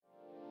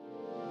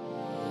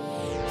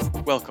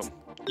Welcome.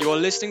 You are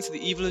listening to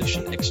the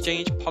Evolution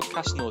Exchange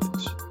Podcast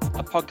Nordics,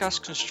 a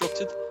podcast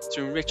constructed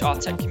to enrich our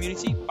tech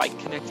community by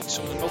connecting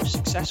some of the most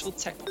successful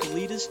technical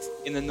leaders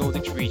in the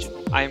Nordics region.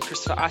 I am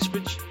Christopher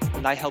Ashbridge,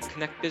 and I help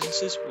connect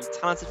businesses with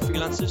talented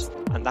freelancers,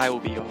 and I will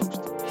be your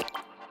host.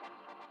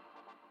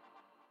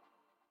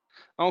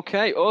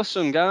 Okay,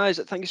 awesome, guys.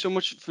 Thank you so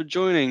much for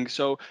joining.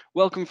 So,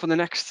 welcome for the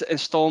next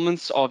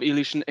installment of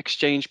Evolution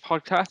Exchange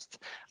podcast.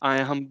 I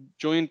am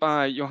joined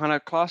by Johanna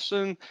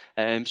Claesson,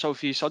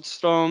 Sophie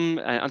Sodstrom,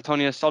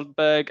 Antonia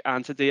Soldberg,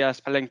 and Tobias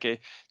Palenke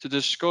to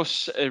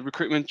discuss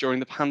recruitment during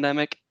the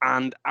pandemic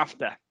and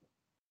after.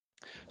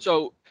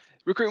 So,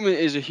 recruitment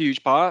is a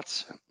huge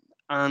part.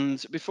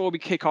 And before we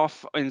kick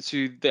off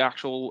into the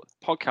actual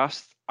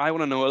podcast, I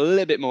want to know a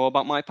little bit more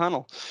about my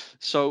panel.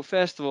 So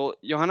first of all,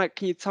 Johanna,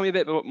 can you tell me a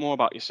bit more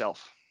about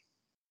yourself?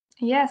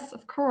 Yes,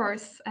 of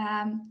course.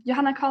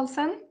 Johanna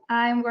Karlsson.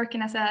 I'm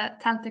working as a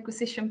talent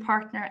acquisition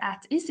partner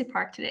at Easy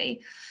Park today.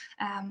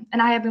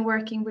 And I have been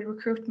working with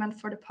recruitment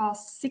for the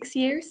past 6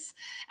 years,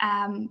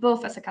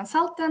 both as a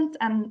consultant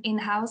and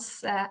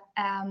in-house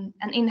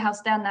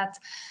then at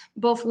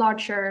both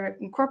larger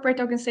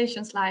corporate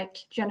organizations like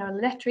General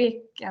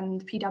Electric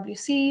and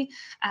PwC,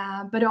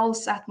 but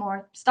also at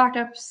more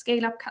startup,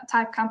 scale-up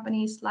type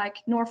companies like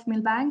North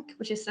Mill Bank,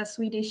 which is a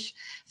Swedish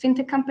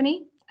fintech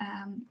company.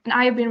 And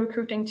I have been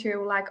recruiting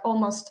to like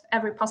almost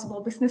every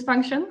possible business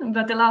function,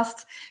 but the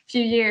last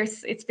few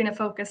years it's been a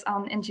focus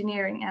on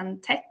engineering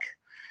and tech.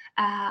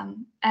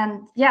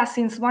 And yeah,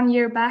 since 1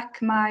 year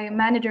back, my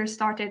manager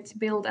started to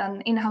build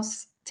an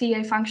in-house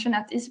TA function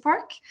at Easy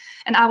Park,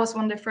 and I was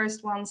one of the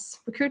first ones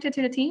recruited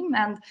to the team,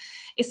 and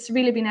it's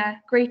really been a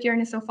great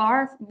journey so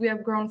far. We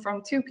have grown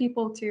from 2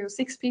 people to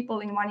 6 people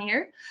in 1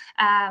 year,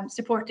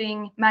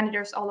 supporting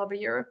managers all over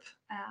Europe.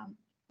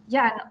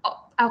 And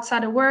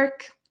outside of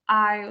work,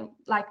 I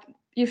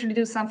usually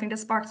do something that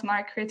sparks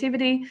my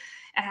creativity,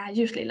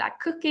 usually like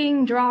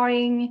cooking,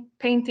 drawing,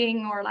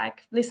 painting, or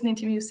like listening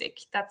to music.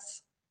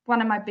 That's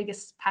one of my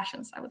biggest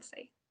passions, I would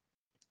say.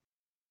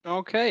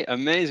 Okay,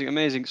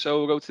 amazing. So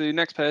we'll go to the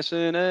next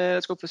person.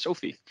 Let's go for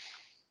Sophie.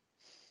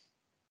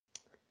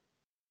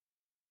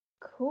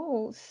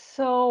 Cool.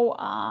 So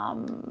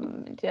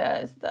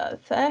just a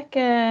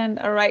second.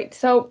 All right.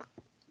 So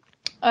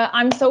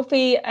I'm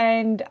Sophie,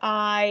 and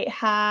I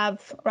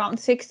have around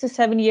 6 to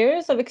 7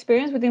 years of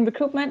experience within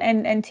recruitment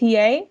and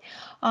TA.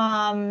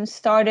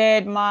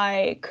 Started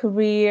my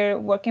career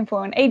working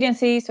for an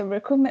agency, so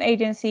recruitment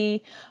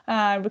agency,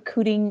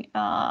 recruiting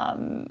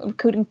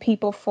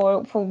people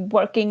for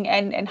working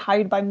and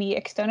hired by me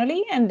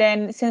externally. And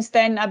then since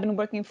then, I've been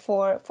working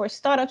for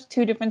startups,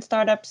 2 different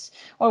startups,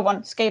 or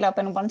 1 scale up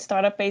and 1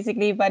 startup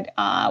basically, but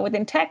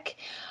within tech.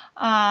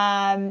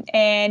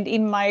 And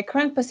in my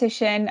current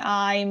position,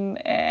 I'm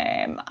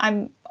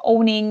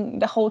owning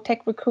the whole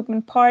tech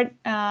recruitment part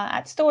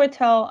at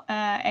Storytel,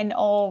 and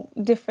all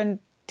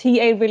different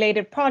TA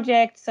related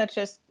projects, such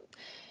as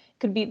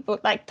could be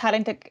like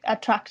talent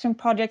attraction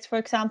projects, for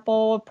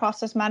example,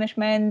 process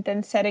management,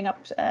 and setting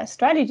up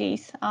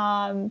strategies.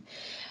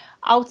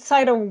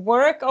 Outside of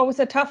work, always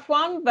a tough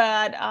one,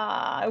 but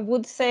I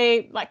would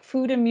say like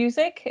food and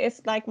music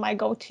is like my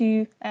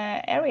go-to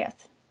areas.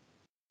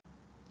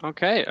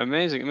 Okay,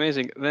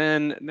 amazing.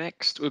 Then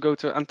next we'll go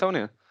to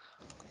Antonia.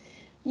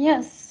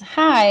 Yes,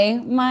 hi.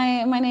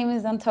 My name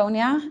is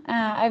Antonia.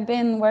 I've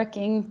been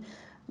working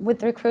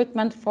with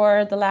recruitment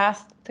for the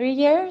last 3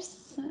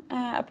 years,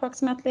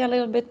 approximately, a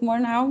little bit more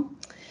now.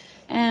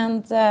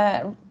 And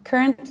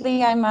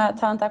currently I'm a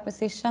talent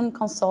acquisition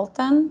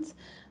consultant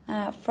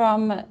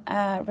from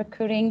a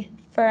recruiting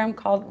firm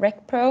called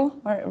RecPro,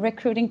 or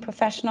Recruiting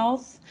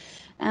Professionals.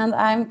 And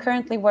I'm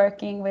currently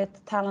working with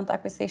talent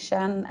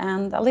acquisition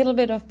and a little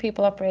bit of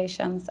people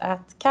operations at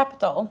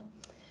Capital.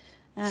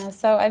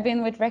 So I've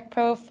been with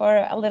RecPro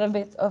for a little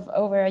bit of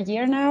over a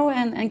year now,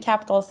 and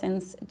Capital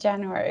since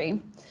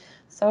January.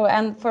 So,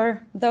 and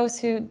for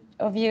those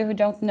of you who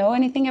don't know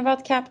anything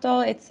about Capital,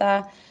 it's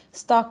a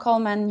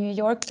Stockholm and New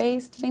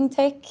York-based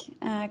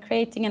fintech,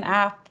 creating an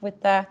app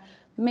with the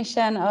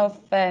mission of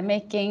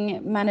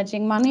making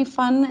managing money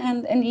fun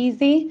and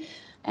easy.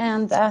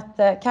 And at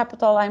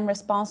Capital, I'm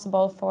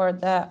responsible for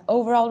the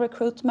overall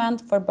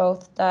recruitment for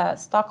both the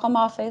Stockholm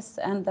office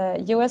and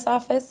the US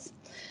office,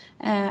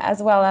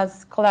 as well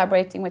as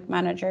collaborating with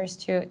managers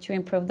to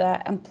improve the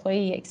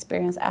employee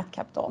experience at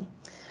Capital.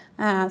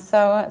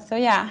 So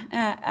yeah,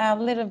 a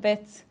little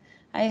bit,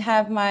 I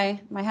have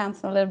my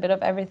hands on a little bit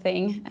of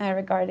everything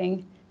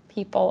regarding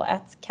people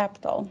at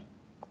Capital.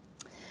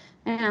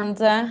 And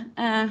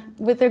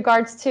with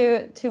regards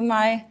to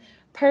my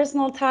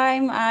personal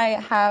time, I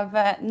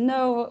have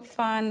no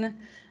fun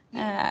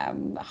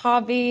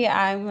hobby.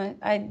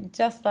 I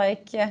just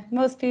like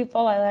most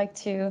people. I like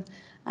to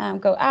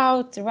go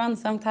out, run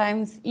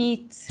sometimes,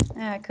 eat,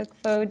 cook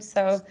food.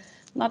 So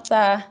not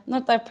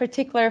a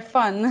particular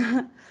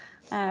fun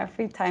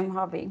free time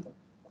hobby.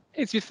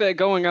 To be fair,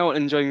 going out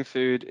and enjoying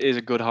food is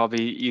a good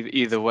hobby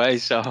either way.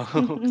 So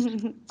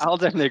I'll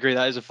definitely agree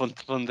that is a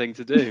fun thing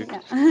to do.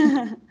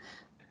 Yeah.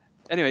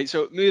 Anyway,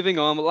 so moving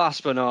on,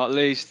 last but not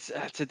least,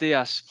 to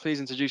Dias. Please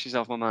introduce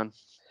yourself, my man.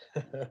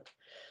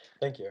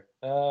 Thank you.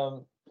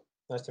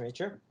 Nice to meet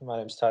you. My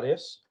name is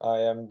Thaddeus. I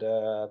am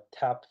the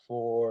TAP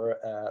for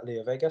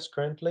Leo Vegas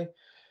currently.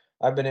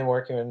 I've been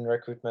working in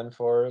recruitment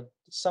for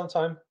some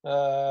time.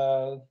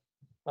 I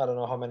don't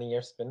know how many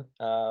years it's been,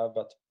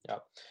 but yeah.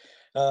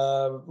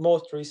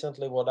 Most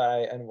recently, what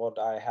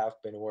I have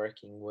been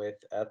working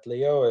with at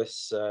Leo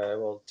is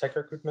tech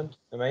recruitment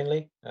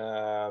mainly,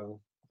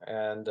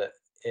 and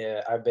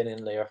I've been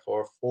in Leo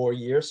for 4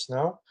 years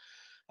now.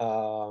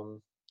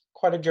 Um,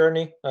 Quite a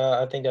journey.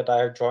 I think that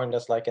I joined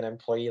as like an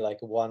employee,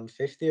 like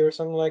 150 or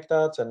something like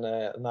that, and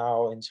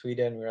now in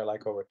Sweden we're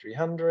like over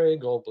 300,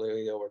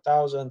 globally over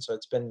 1,000. So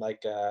it's been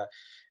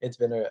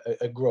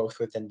a growth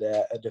within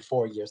the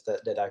 4 years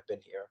that I've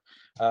been here.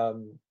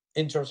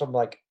 In terms of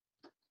like,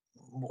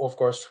 of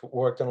course,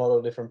 worked on a lot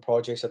of different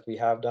projects that we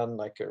have done,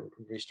 like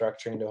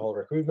restructuring the whole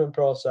recruitment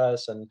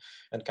process and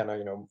kind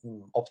of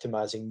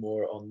optimizing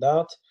more on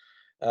that.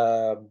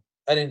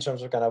 And in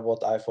terms of kind of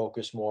what I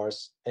focus more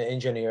is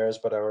engineers,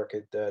 but I work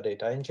with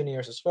data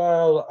engineers as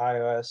well,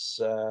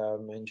 iOS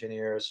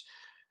engineers,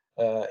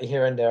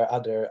 here and there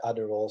other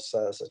roles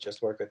such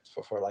as work with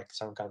for like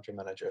some country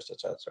managers,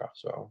 etc.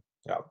 So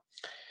yeah.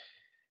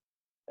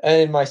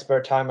 And in my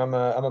spare time, I'm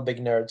a big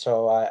nerd,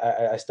 so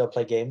I still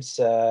play games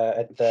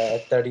at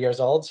 30 years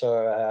old.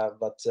 So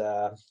but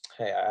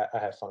hey, I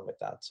have fun with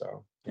that.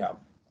 So yeah,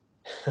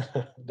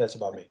 that's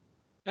about me.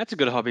 That's a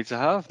good hobby to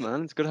have,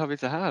 man. It's a good hobby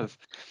to have.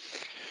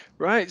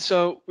 Right,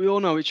 so we all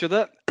know each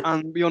other,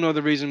 and we all know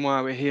the reason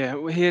why we're here.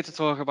 We're here to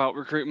talk about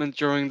recruitment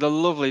during the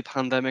lovely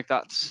pandemic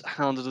that's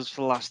hounded us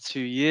for the last 2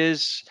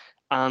 years,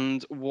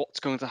 and what's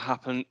going to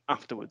happen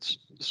afterwards.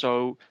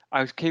 So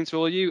I came to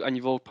all of you, and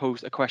you've all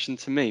posed a question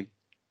to me.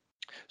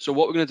 So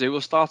what we're going to do, we'll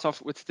start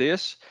off with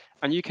this,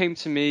 and you came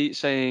to me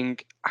saying,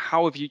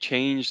 how have you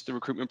changed the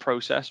recruitment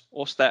process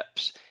or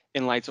steps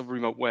in light of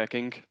remote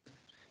working?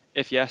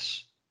 If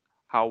yes,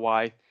 how,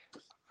 why?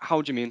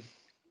 How do you mean?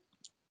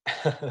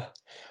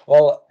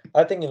 Well,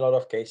 I think in a lot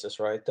of cases,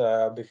 right,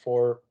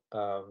 before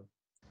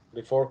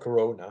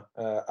Corona,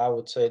 I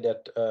would say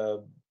that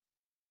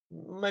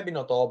maybe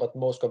not all, but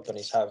most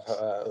companies have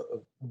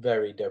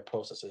varied their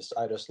processes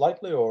either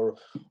slightly or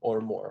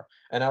more.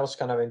 And I was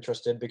kind of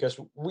interested because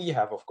we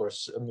have, of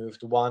course,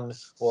 moved. One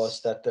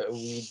was that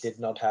we did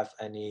not have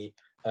any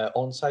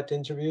on-site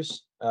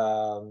interviews.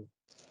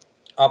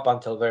 Up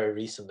until very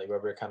recently, where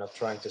we're kind of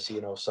trying to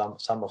see,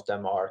 some of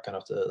them are kind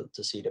of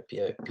to see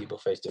the people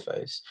face to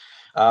face.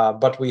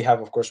 But we have,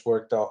 of course,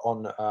 worked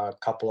on a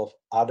couple of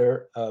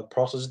other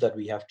processes that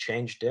we have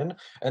changed in,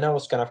 and I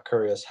was kind of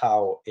curious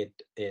how it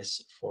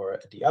is for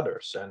the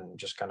others, and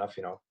just kind of,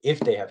 if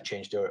they have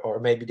changed or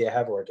maybe they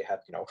have already had,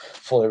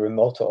 fully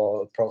remote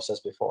or process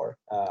before.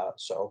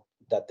 So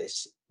that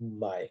is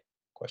my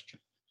question.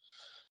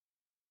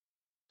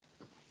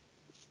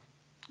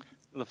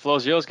 The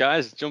floor's yours,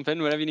 guys. Jump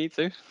in whenever you need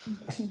to.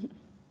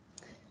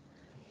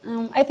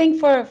 I think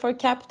for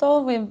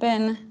Capital, we've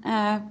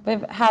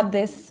had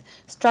this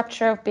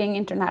structure of being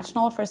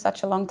international for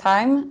such a long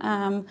time.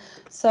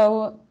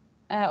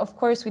 Of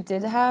course, we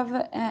did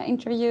have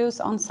interviews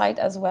on site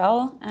as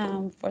well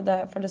for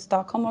the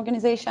Stockholm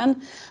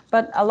organization,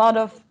 but a lot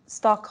of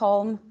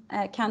Stockholm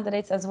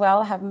candidates as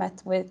well have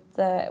met with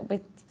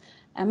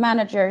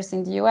managers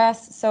in the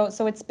US.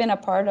 So it's been a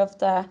part of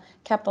the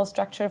Capital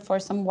structure for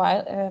some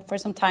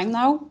time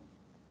now.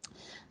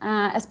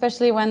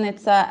 Especially when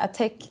it's a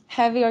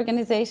tech-heavy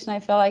organization, I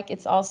feel like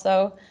it's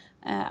also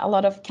a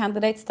lot of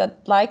candidates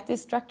that like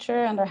this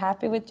structure and are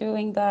happy with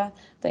doing the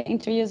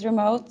interviews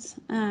remote.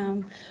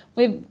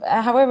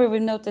 However,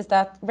 we've noticed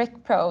that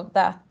RecPro,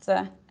 that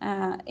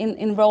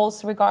in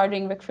roles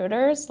regarding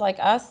recruiters like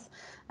us,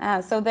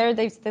 so there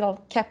they've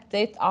still kept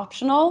it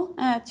optional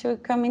to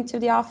come into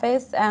the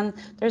office, and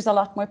there's a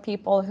lot more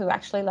people who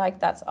actually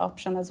like that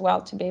option as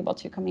well, to be able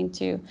to come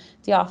into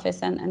the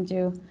office and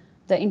do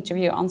the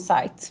interview on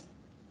site.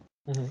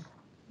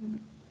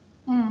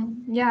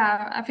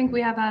 Yeah, I think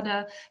we have had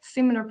a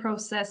similar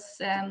process,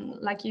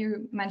 like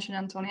you mentioned,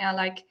 Antonia.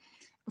 Like,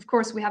 of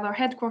course, we have our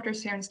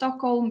headquarters here in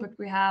Stockholm, but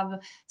we have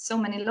so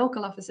many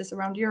local offices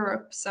around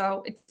Europe.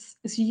 So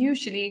it's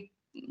usually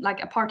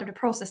like a part of the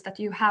process that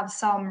you have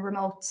some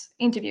remote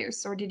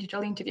interviews or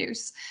digital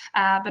interviews.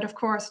 But of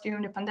course,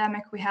 during the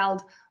pandemic, we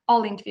held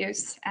all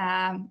interviews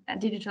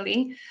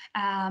digitally.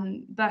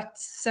 But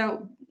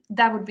so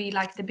that would be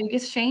like the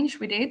biggest change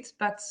we did,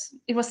 but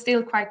it was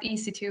still quite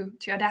easy to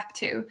adapt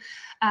to.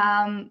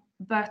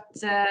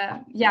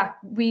 Yeah,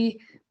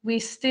 we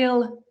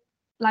still,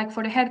 like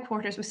for the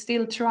headquarters, we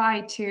still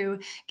try to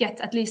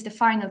get at least the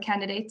final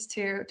candidates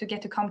to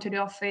get to come to the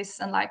office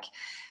and like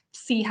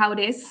see how it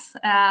is,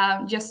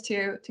 just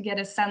to get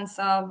a sense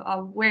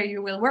of where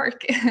you will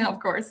work, of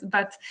course.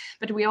 But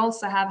we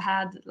also have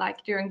had,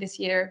 like during this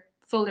year,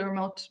 fully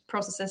remote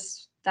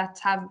processes that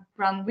have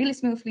run really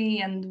smoothly,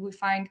 and we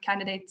find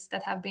candidates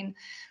that have been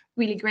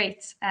really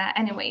great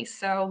anyway.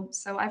 So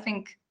I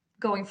think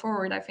going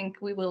forward, I think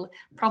we will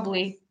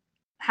probably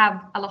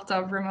have a lot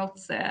of remote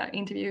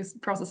interviews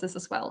processes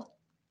as well.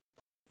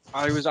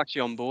 I was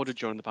actually onboarded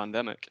during the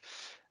pandemic,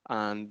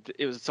 and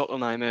it was a total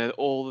nightmare.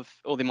 All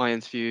my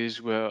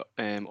interviews were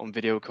on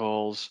video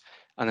calls,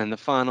 and then the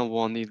final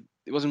one, it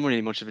wasn't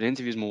really much of an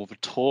interview; it was more of a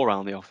tour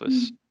around the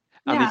office.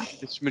 And Yeah.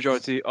 this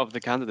majority of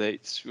the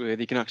candidates, where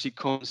they can actually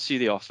come and see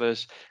the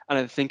office. And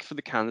I think for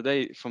the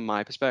candidate, from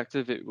my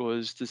perspective, it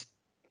was to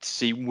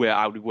see where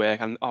I would work,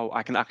 and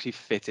I can actually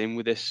fit in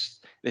with this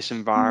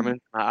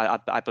environment.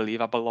 I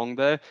believe I belong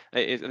there.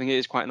 I think it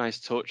is quite a nice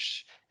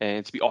touch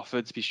to be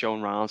offered, to be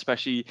shown around,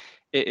 especially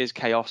it is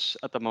chaos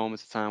at the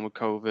moment of time with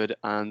COVID,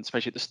 and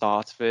especially at the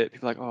start of it,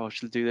 people are like, oh,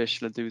 should I do this?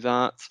 Should I do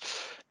that?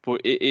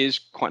 But it is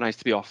quite nice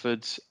to be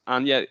offered.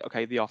 And yeah,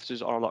 okay, the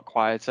offices are a lot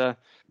quieter,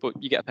 but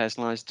you get a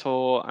personalised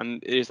tour,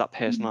 and it is that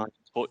personalised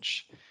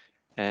touch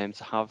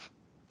to have,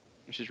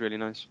 which is really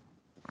nice.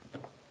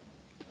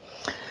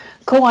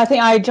 Cool. I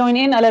think I join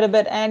in a little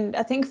bit, and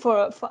I think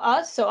for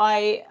us, so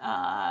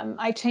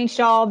I changed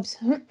jobs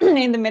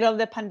in the middle of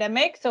the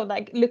pandemic. So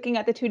like looking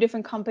at the two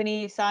different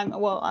companies, I'm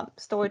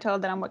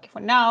Storytel that I'm working for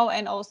now,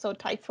 and also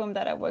Typeform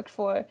that I worked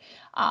for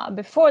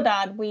before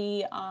that.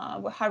 We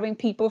were hiring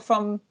people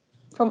from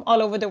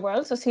all over the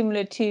world, so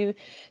similar to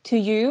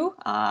you,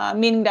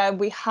 meaning that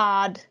we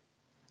had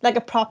like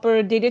a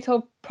proper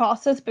digital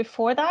process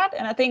before that.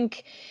 And I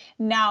think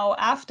now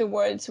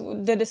afterwards,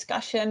 the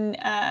discussion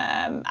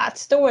at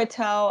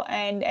Storytel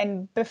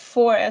and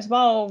before as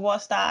well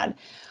was that,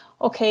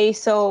 okay,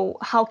 so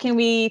how can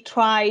we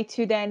try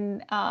to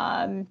then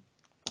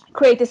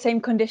create the same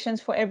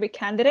conditions for every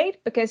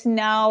candidate? Because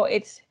now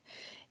it's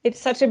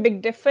such a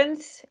big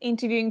difference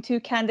interviewing two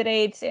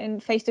candidates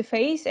in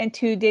face-to-face and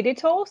two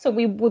digital. So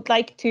we would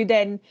like to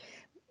then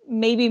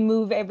maybe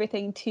move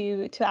everything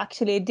to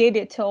actually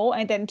digital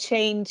and then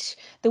change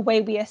the way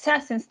we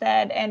assess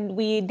instead. And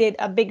we did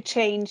a big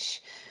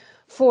change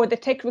for the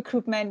tech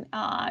recruitment,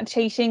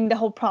 changing the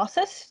whole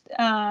process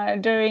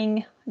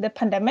during the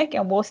pandemic,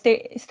 and we'll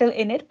stay still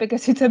in it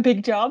because it's a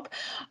big job,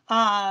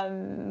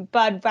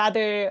 but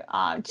rather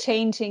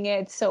changing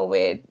it so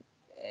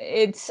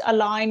it's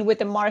aligned with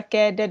the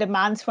market, the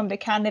demands from the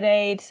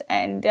candidates,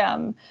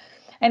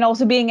 and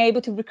also being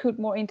able to recruit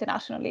more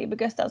internationally,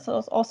 because that's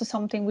also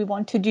something we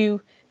want to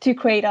do to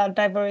create a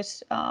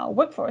diverse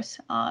workforce.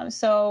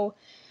 So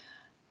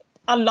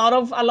a lot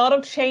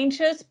of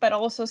changes, but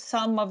also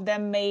some of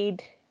them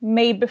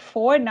made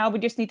before. Now we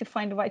just need to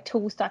find the right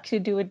tools to actually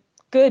do it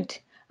good.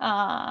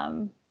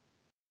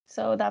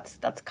 So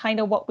that's kind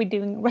of what we're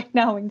doing right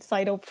now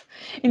inside of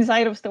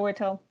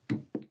Storytel.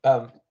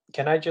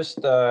 Can I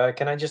just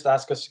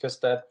ask us, because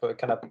that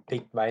kind of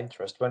piqued my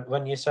interest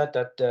when you said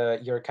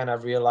that you're kind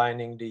of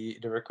realigning the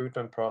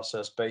recruitment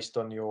process based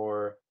on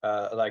your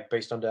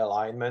based on the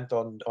alignment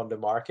on the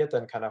market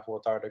and kind of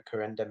what are the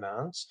current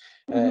demands.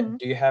 Do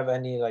you have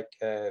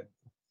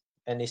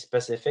any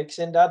specifics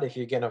in that? If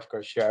you can, of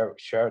course, share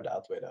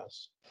that with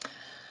us.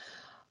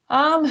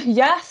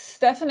 Yes,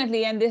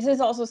 definitely. And this is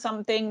also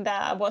something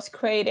that was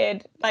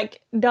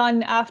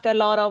done after a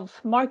lot of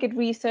market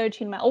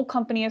research in my old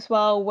company as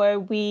well, where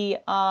we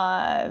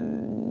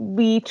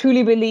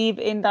truly believe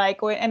in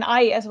and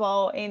I as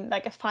well, in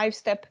like a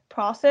 5-step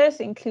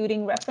process,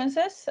 including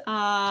references.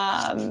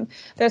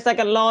 There's like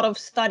a lot of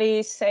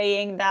studies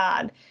saying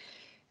that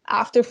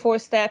after 4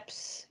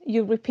 steps,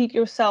 you repeat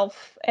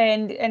yourself.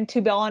 And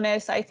to be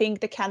honest, I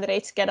think the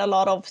candidates get a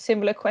lot of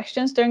similar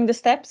questions during the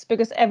steps,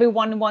 because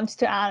everyone wants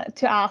to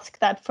ask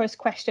that first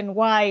question: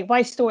 why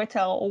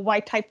Storytel, or why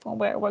Typeform,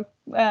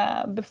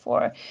 where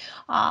before.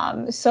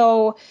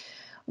 So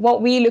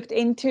what we looked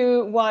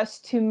into was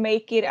to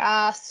make it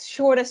as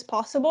short as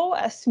possible,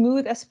 as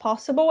smooth as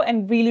possible,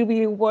 and really,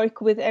 really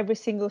work with every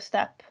single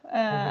step.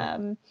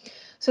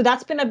 So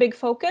that's been a big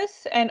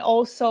focus, and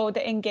also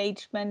the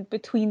engagement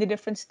between the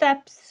different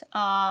steps,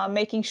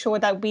 making sure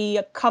that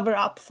we cover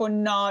up for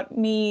not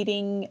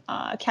meeting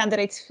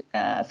candidates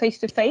face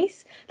to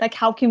face. Like,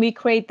 how can we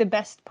create the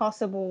best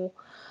possible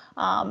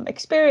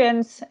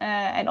experience,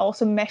 and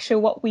also measure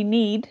what we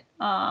need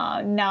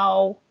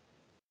now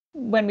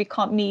when we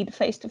can't meet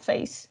face to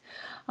face.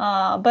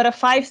 But a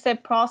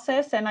 5-step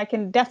process, and I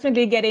can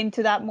definitely get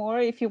into that more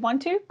if you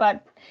want to,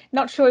 but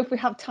not sure if we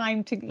have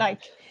time to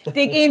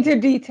dig into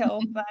detail.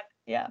 But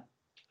yeah.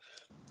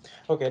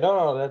 Okay,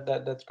 no,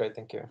 that's great.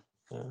 Thank you.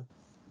 Yeah.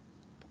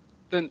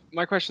 Then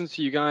my question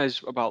to you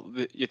guys about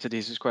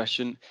today's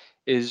question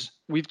is: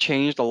 we've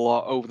changed a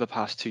lot over the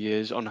past 2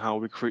 years on how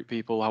we recruit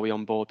people, how we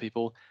onboard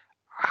people.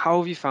 How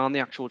have you found the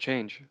actual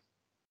change?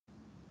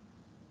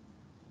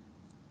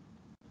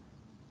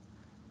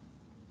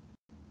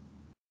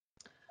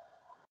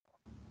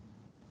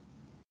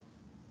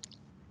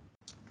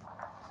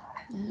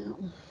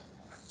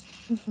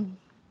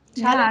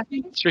 Yeah,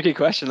 Tricky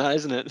question, that,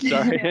 isn't it?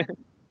 Sorry.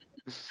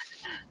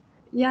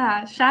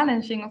 yeah,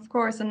 challenging, of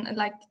course, and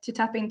like to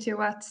tap into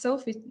what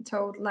Sophie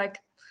told, like,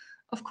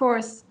 of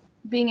course,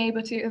 being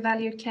able to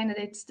evaluate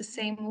candidates the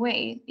same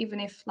way, even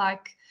if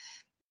like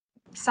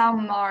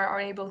some are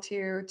able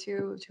to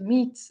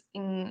meet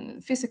in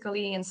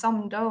physically and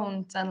some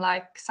don't, and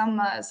like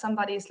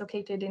somebody is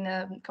located in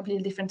a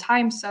completely different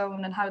time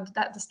zone, and how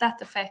does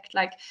that affect,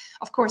 like,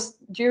 of course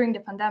during the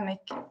pandemic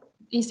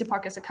Easy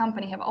Park as a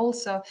company have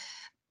also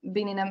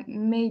been in a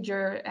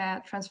major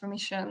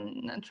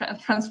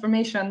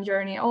transformation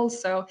journey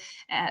also,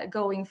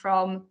 going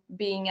from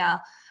being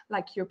a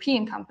like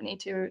European company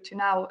to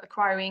now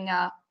acquiring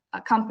a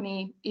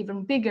company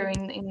even bigger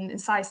in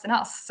size than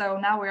us. So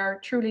now we are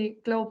a truly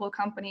global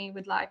company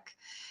with like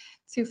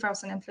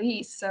 2,000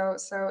 employees. So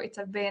it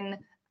has been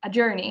a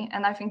journey,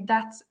 and I think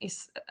that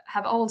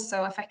have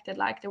also affected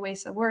like the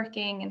ways of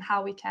working and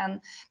how we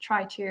can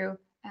try to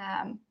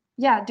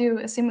do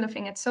a similar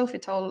thing that Sophie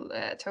told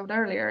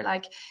earlier,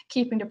 like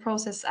keeping the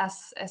process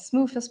as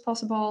smooth as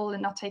possible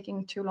and not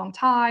taking too long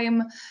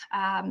time,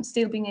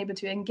 still being able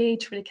to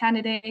engage with the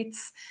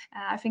candidates.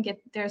 I think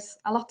there's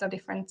a lot of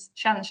different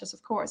challenges,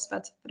 of course,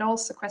 but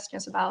also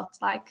questions about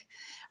like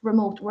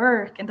remote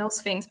work and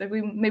those things. But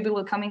we maybe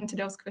will come into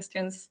those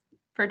questions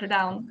further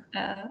down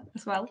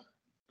as well.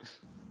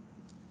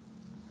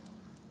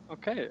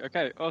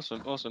 Okay,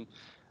 awesome.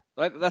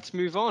 Let's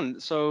move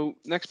on. So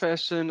next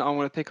person I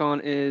want to pick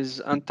on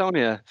is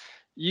Antonia.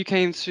 You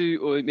came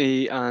to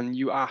me and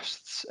you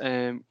asked,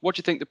 what do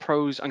you think the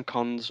pros and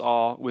cons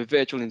are with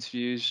virtual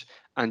interviews,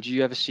 and do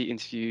you ever see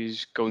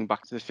interviews going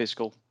back to the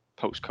physical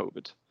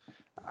post-COVID?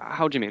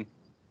 How do you mean?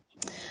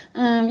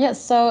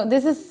 Yes, so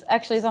this is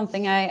actually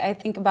something I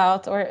think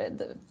about,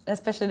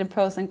 especially the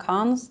pros and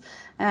cons.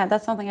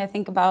 That's something I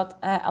think about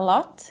a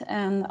lot,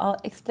 and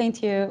I'll explain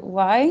to you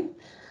why.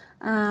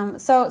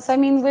 So I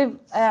mean, we've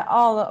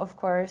all, of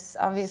course,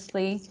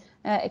 obviously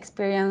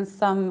experienced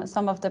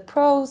some of the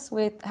pros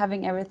with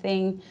having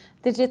everything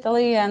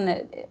digitally,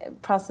 and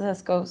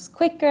process goes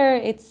quicker.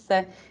 It's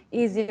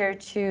easier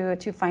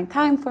to find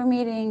time for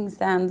meetings,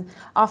 and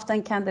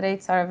often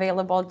candidates are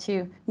available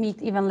to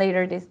meet even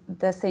later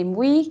the same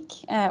week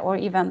or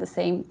even the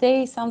same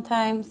day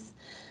sometimes.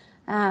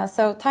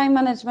 So time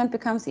management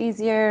becomes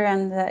easier,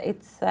 and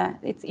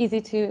it's easy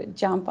to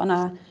jump on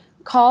a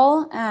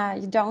call.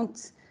 You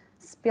don't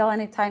spill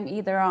any time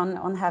either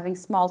on having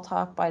small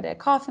talk by the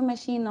coffee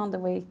machine on the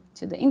way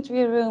to the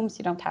interview rooms.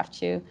 You don't have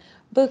to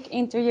book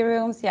interview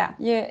rooms. Yeah,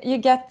 you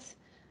get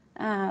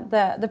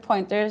the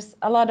point. There's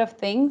a lot of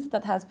things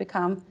that has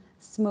become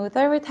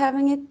smoother with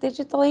having it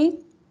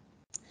digitally.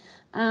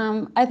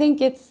 I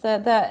think it's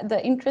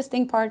the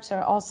interesting parts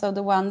are also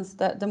the ones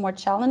the more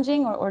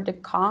challenging or the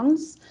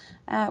cons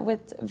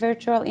with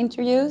virtual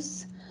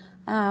interviews.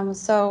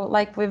 So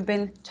like we've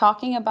been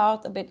talking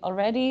about a bit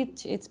already,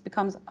 it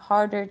becomes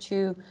harder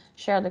to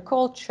share the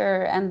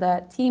culture and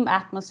the team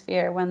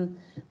atmosphere when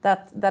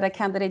that a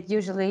candidate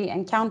usually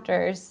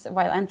encounters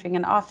while entering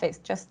an office,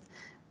 just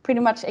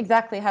pretty much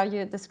exactly how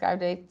you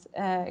described it,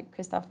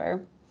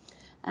 Christopher.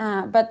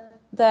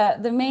 But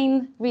the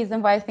main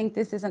reason why I think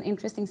this is an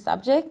interesting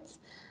subject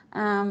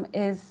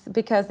is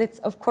because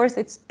of course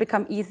it's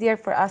become easier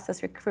for us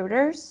as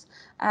recruiters,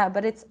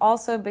 but it's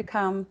also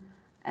become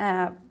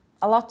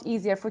a lot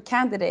easier for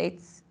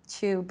candidates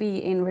to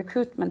be in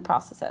recruitment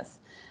processes.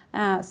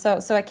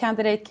 So a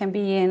candidate can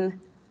be in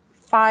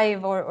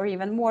 5 or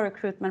even more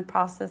recruitment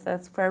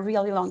processes for a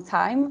really long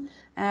time,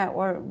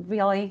 or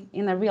really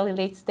in a really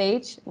late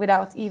stage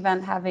without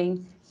even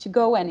having to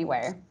go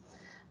anywhere.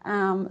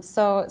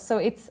 So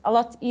it's a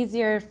lot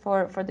easier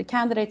for the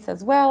candidates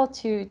as well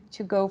to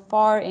go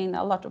far in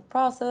a lot of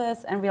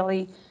process and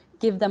really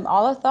give them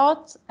all a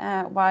thought,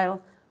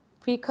 while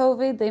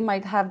pre-COVID they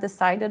might have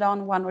decided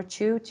on 1 or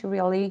 2 to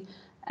really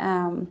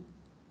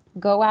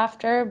go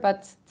after,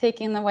 but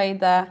taking away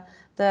the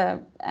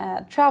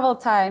travel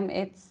time,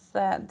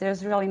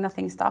 there's really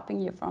nothing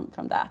stopping you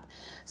from that.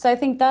 So I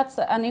think that's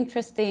an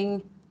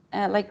interesting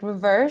like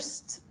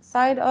reversed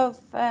side of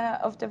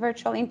the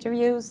virtual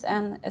interviews,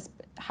 and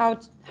how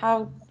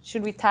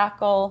should we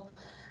tackle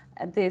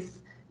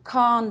this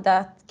con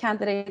that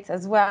candidates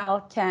as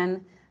well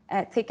can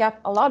take up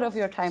a lot of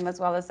your time as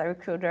well as a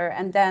recruiter,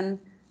 and then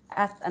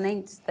at an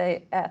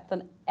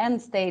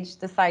end stage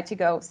decide to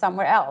go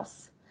somewhere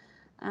else.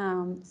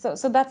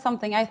 So that's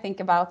something I think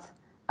about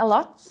a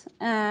lot,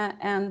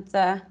 and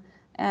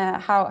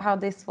how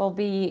this will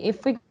be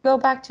if we go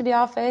back to the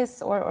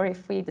office or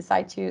if we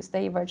decide to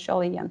stay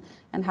virtually,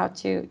 and how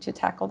to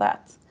tackle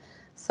that.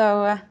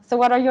 So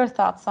what are your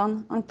thoughts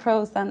on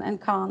pros and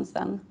cons,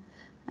 and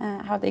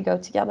how they go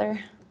together?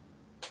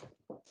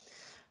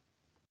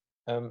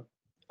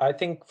 I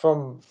think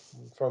from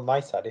my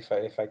side,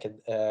 if I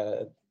could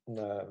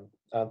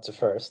answer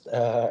first,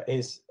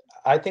 is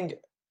I think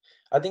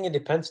it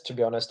depends, to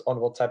be honest, on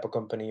what type of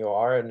company you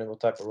are and what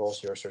type of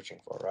roles you're searching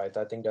for, right?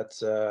 I think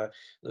that's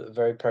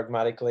very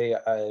pragmatically,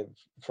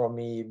 from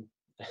me,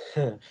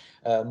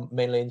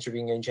 mainly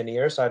interviewing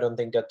engineers, I don't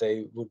think that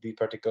they would be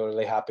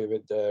particularly happy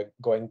with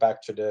going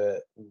back to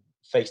the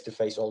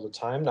face-to-face all the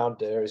time. Now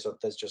there's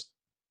just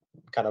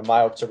kind of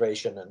my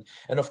observation,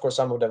 and of course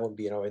some of them would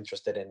be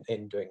interested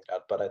in doing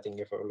that, but I think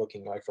if we're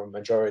looking like from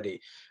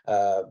majority,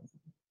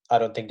 I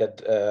don't think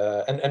that,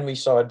 and we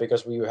saw it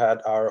because we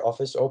had our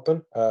office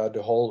open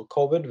the whole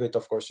COVID with,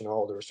 of course,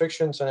 all the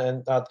restrictions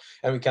and that,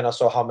 and we kind of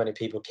saw how many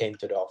people came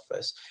to the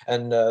office.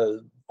 And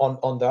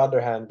on the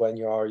other hand, when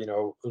you are,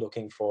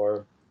 looking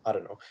for, I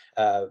don't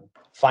know,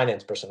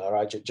 finance personnel,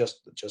 right?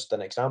 Just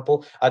an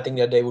example. I think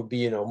that they would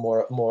be,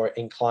 more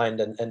inclined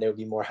and they would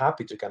be more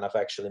happy to kind of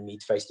actually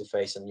meet face to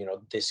face and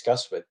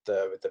discuss with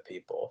the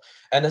people.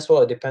 And as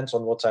well, it depends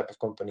on what type of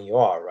company you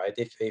are, right?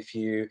 If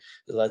you,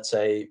 let's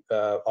say,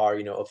 are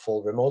a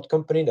full remote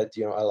company that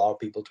allow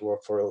people to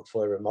work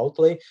fully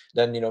remotely,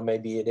 then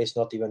maybe it is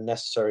not even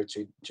necessary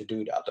to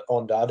do that.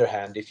 On the other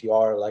hand, if you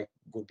are like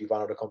would be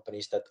one of the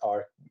companies that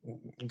are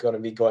going to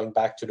be going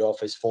back to the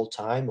office full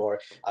time, or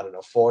I don't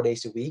know, 4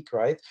 days a week,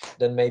 right?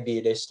 Then maybe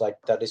it is like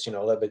that is a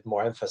little bit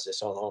more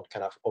emphasis on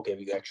kind of, okay,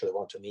 we actually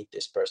want to meet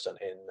this person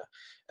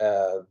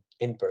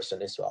in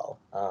person as well.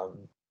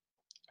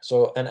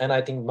 So and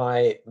I think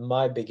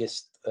my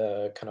biggest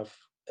kind of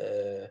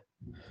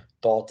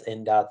thought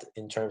in that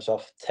in terms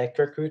of tech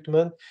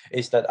recruitment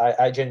is that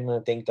I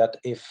genuinely think that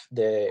if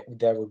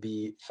there would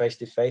be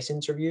face-to-face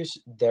interviews,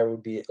 there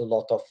would be a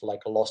lot of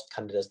like lost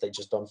candidates. They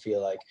just don't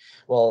feel like,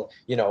 well,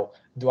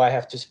 do I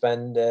have to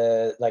spend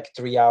like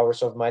 3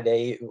 hours of my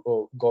day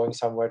going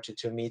somewhere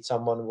to meet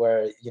someone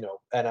where,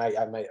 and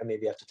I might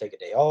maybe have to take a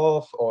day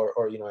off, or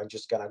I'm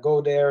just gonna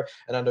go there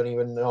and I don't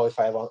even know if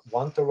I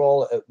want the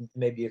role.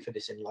 Maybe if it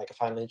is in like a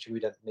final interview,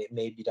 that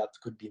maybe that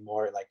could be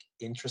more like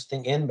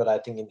interesting but I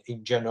think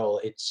in general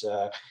it's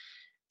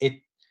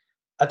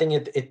I think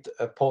it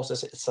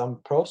poses some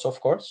pros, of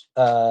course,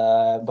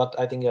 but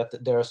I think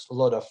that there's a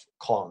lot of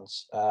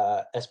cons,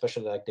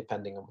 especially like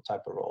depending on what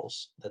type of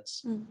roles.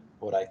 That's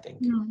what I think.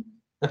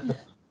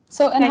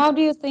 So, and how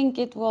do you think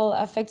it will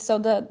affect? So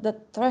the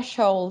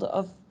threshold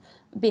of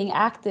being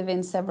active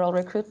in several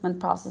recruitment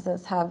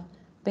processes have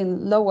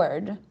been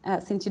lowered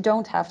since you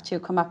don't have to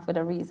come up with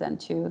a reason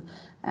to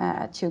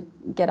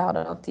get out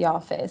of the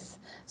office.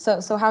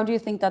 So how do you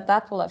think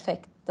that will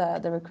affect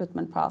the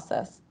recruitment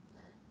process?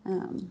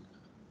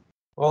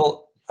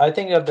 Well, I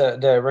think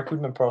that the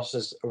recruitment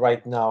process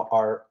right now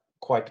are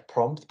quite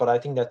prompt, but I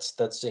think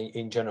that's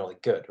in general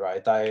good,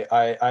 right?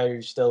 I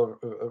still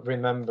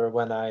remember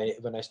when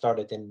I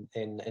started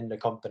in the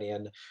company,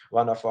 and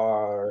one of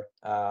our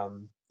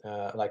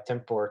like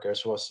temp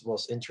workers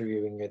was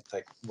interviewing with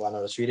like one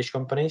of the Swedish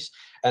companies,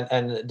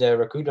 and the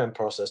recruitment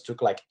process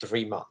took like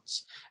 3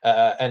 months,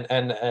 and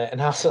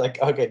I was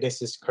like, okay,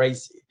 this is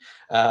crazy,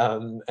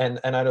 and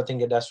I don't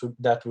think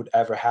that would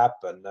ever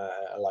happen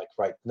like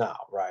right now,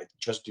 right?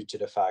 Just due to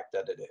the fact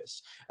that it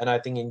is, and I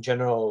think in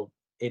general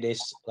it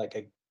is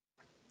like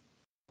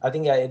I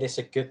think it is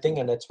a good thing,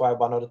 and that's why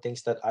one of the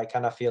things that I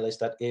kind of feel is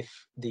that if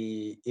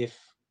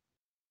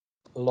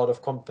a lot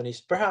of companies,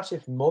 perhaps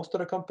if most of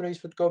the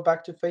companies would go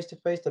back to face,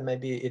 then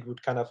maybe it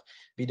would kind of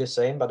be the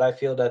same. But I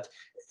feel that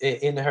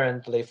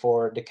inherently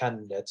for the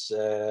candidates,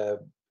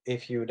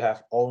 if you would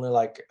have only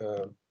like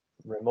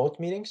remote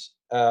meetings,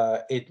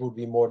 it would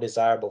be more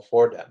desirable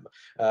for them.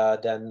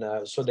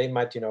 Then so they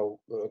might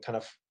kind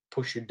of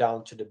push you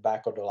down to the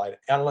back of the line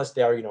unless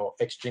they are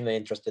extremely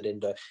interested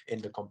in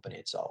the company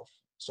itself.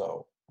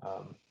 So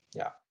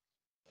yeah.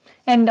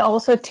 And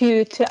also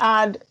to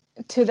add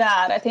to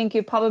that, I think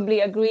you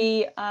probably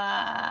agree,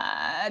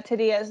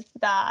 Thaddeus,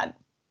 that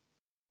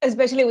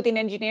especially within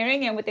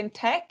engineering and within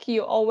tech,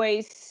 you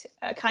always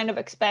kind of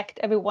expect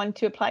everyone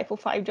to apply for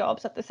 5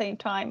 jobs at the same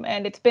time,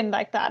 and it's been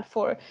like that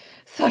for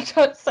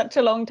such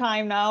a long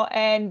time now.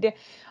 And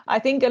I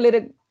think a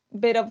little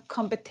bit of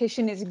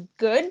competition is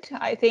good.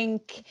 I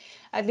think,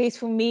 at least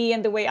for me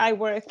and the way I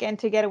work and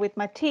together with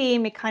my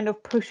team, it kind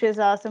of pushes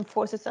us and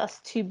forces us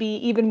to be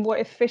even more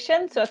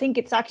efficient. So I think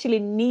it's actually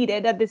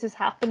needed that this is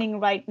happening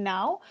right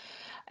now.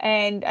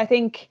 And I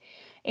think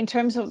in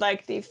terms of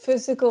like the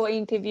physical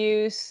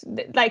interviews,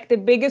 like the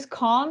biggest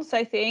cons,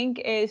 I think,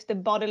 is the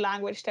body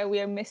language that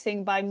we are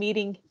missing by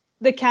meeting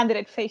the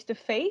candidate face to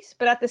face.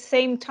 But at the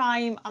same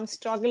time, I'm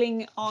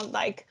struggling on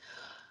like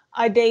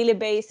a daily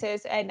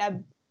basis, and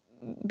I've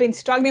been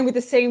struggling with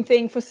the same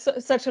thing for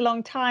such a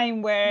long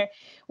time, where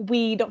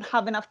we don't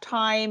have enough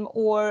time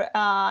or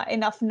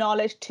enough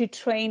knowledge to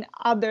train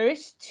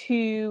others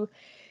to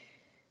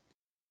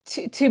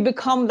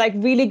become like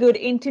really good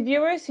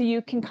interviewers. So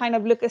you can kind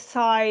of look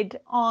aside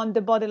on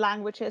the body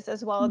languages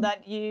as well,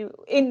 that you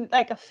in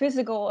like a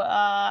physical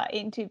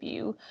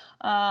interview,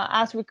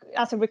 as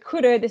a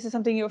recruiter, this is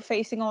something you're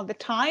facing all the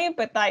time.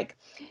 But like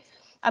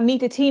a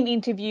meet a team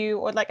interview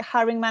or like a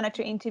hiring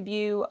manager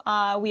interview,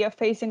 we are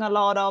facing a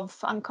lot of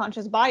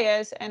unconscious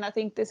bias, and I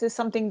think this is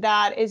something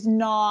that is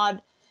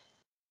not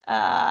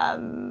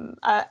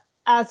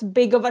as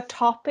big of a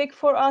topic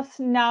for us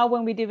now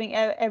when we're doing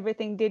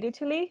everything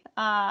digitally,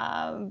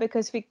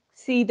 because we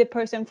see the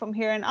person from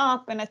here and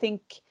up, and I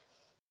think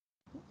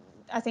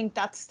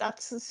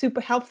that's super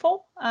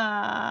helpful.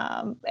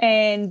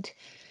 And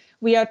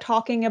we are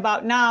talking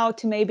about now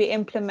to maybe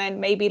implement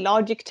maybe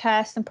logic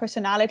tests and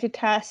personality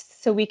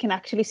tests, so we can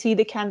actually see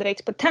the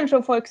candidate's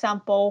potential, for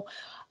example,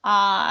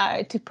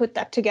 to put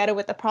that together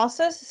with the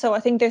process. So I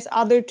think there's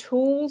other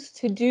tools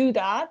to do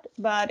that,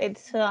 but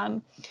it's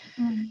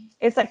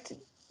like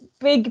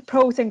big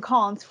pros and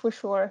cons for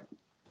sure.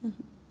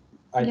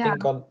 I Yeah.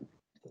 think on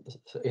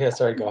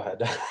sorry, go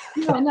ahead.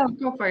 No,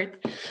 go for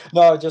it.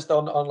 No, just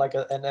on like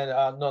and then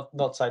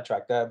not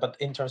sidetracked, but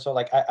in terms of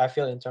like I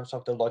feel in terms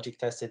of the logic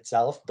test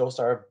itself, those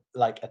are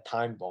like a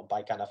time bomb.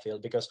 I kind of feel,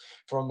 because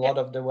from a lot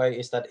of the way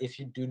is that if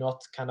you do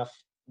not kind of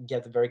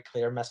get a very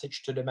clear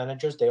message to the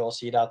managers, they all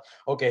see that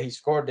okay, he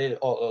scored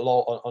it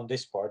low on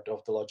this part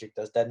of the logic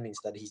test, that means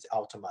that he's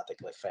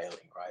automatically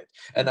failing, right?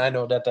 And I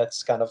know that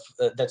that's kind of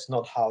that's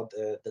not how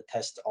the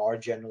tests are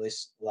generally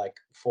like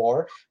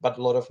for, but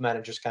a lot of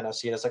managers kind of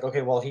see it as like,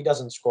 okay, well, he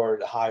doesn't score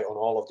high on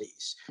all of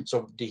these,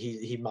 so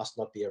he must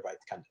not be a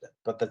right candidate.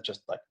 But that's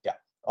just like, yeah,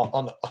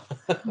 on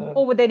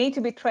Or they need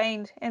to be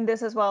trained in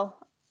this as well.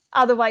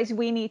 Otherwise,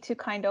 we need to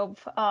kind of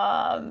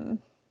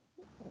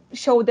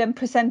show them,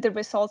 present the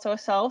results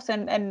ourselves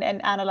and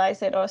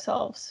analyze it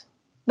ourselves.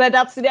 But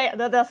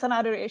that's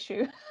another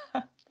issue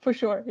for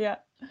sure. Yeah.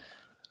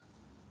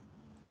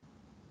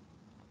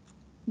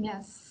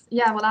 Yes.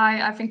 Yeah, well,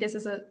 I think this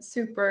is a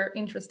super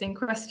interesting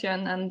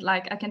question, and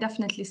like I can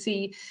definitely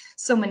see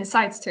so many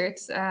sides to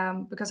it,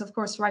 because of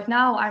course right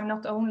now I'm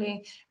not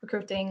only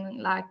recruiting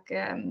like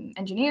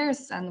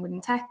engineers and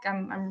within tech,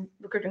 I'm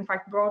recruiting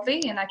quite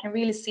broadly, and I can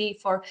really see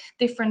for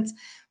different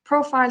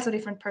profiles or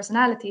different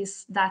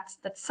personalities that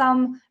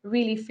some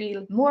really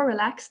feel more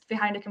relaxed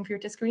behind a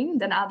computer screen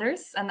than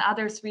others, and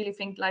others really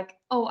think like,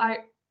 oh,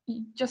 I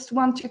just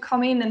want to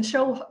come in and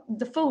show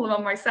the full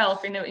of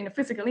myself in a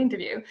physical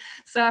interview.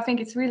 So I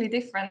think it's really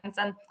different.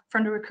 And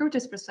from the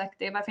recruiter's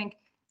perspective, I think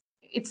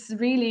it's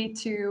really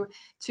to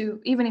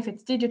even if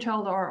it's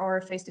digital or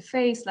face to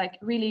face, like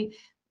really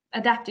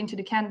adapting to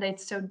the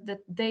candidates so that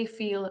they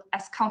feel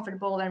as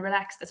comfortable and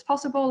relaxed as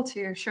possible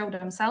to show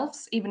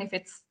themselves, even if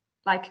it's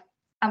like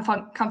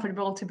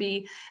uncomfortable to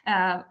be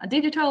a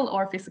digital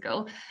or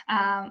physical.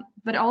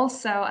 But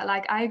also,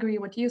 like I agree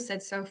what you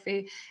said,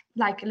 Sophie,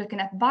 like looking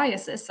at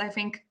biases, I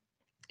think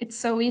it's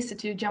so easy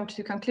to jump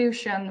to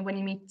conclusion when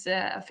you meet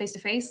face to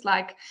face,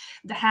 like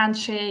the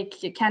handshake,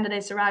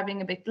 candidates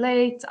arriving a bit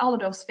late, all of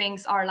those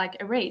things are like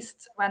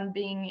erased when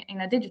being in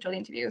a digital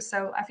interview.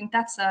 So I think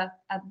that's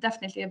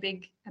definitely a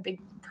big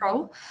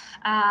pro.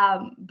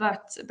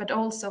 But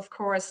also, of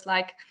course,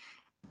 like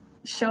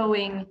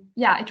showing,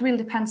 yeah, it really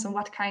depends on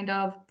what kind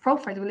of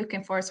profile we're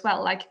looking for as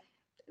well. Like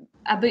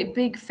a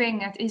big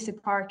thing at Easy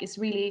Park is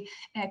really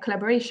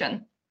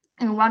collaboration.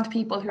 And we want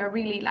people who are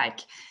really like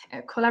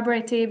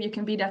collaborative. You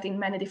can be that in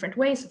many different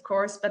ways, of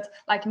course, but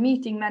like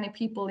meeting many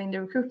people in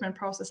the recruitment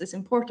process is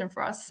important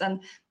for us.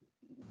 And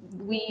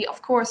we,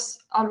 of course,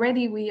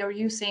 already we are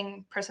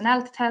using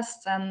personality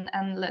tests and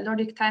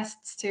logic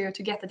tests to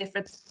get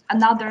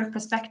another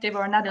perspective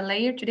or another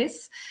layer to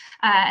this,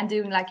 and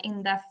doing like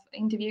in-depth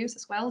interviews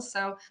as well.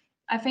 So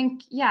I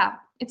think, yeah,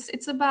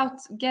 it's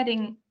about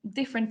getting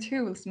different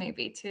tools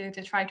maybe to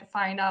try to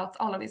find out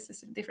all of these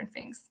different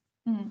things.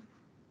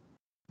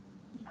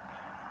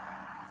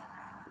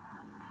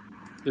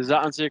 Does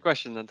that answer your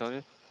question,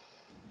 Antonia?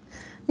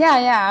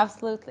 Yeah,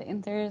 absolutely.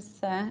 And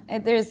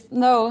there's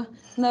no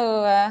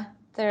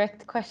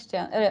direct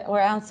question or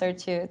answer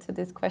to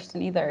this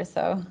question either.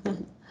 So,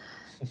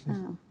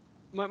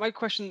 my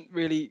question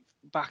really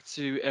back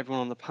to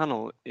everyone on the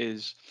panel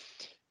is,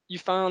 you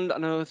found,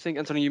 and I think,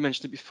 Antonio, you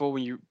mentioned it before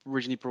when you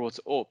originally brought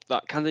it up,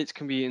 that candidates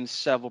can be in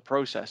several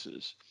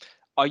processes.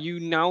 Are you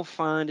now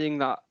finding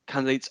that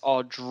candidates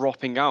are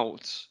dropping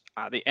out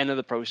at the end of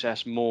the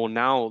process more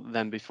now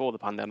than before the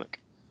pandemic?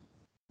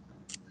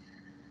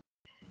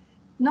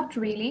 Not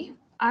really.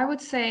 I would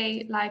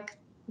say like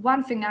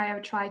one thing I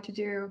have tried to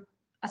do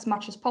as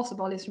much as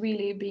possible is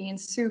really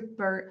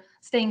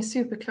staying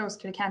super close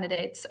to the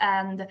candidates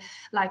and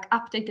like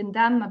updating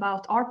them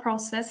about our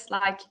process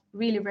like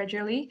really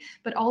regularly,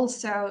 but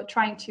also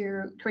trying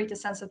to create a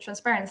sense of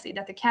transparency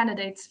that the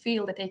candidates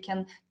feel that they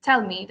can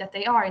tell me that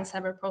they are in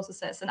several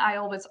processes. And I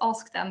always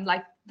ask them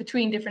like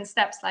between different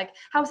steps, like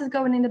how's it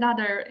going in the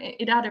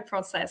other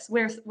process,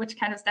 which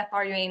kind of step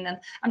are you in? And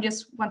I'm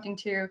just wanting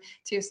to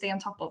stay on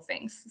top of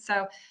things.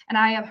 So, and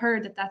I have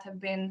heard that have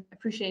been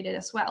appreciated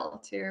as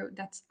well,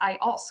 that I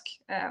ask,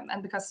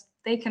 and because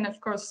they can of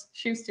course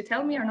choose to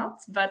tell me or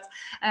not, but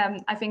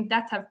I think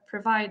that have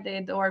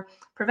provided or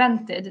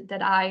prevented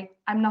that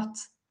I'm not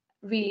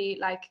really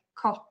like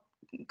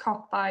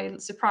caught by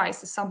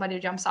surprise if somebody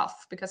jumps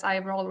off, because I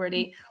have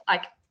already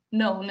like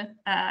known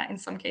in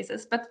some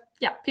cases. But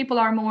yeah, people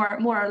are more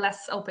or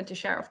less open to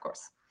share, of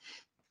course.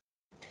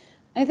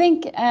 I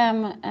think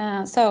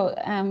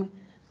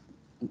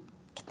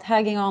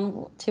tagging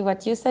on to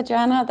what you said,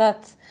 Joanna,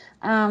 that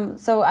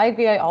so I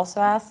agree. I also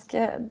ask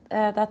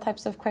that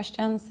types of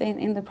questions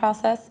in the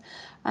process,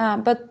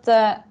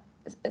 but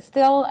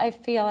still I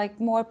feel like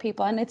more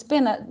people, and it's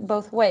been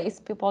both ways,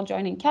 people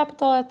joining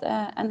Capital at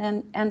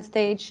an end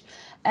stage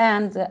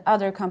and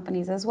other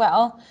companies as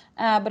well.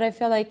 But I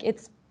feel like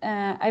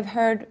I've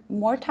heard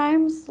more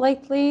times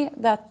lately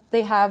that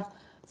they have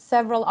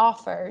several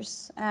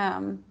offers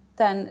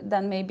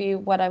than maybe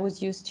what I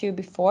was used to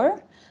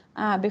before.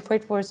 Before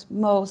it was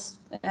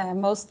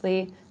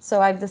mostly,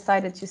 so I've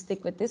decided to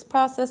stick with this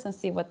process and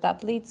see what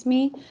that leads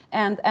me,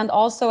 and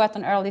also at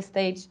an early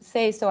stage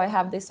say, so I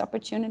have this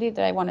opportunity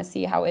that I want to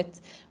see how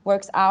it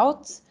works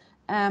out,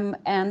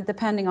 and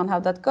depending on how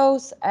that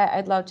goes,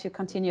 I'd love to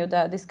continue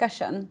the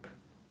discussion.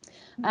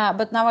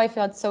 But now I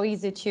feel it's so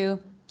easy to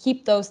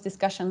keep those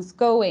discussions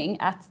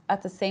going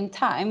at the same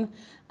time.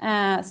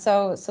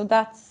 So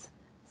that's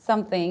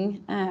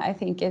something I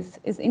think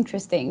is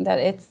interesting, that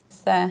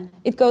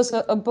it goes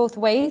both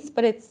ways,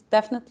 but it's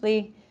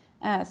definitely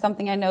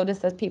something I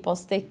noticed, that people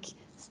stick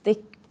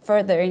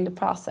further in the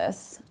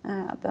process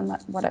than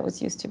what I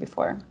was used to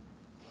before.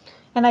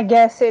 And I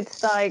guess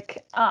it's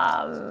like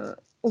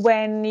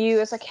when you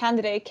as a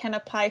candidate can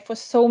apply for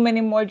so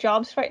many more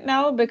jobs right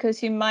now,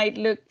 because you might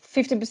look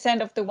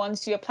 50% of the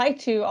ones you apply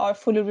to are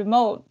fully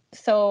remote.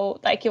 So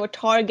like your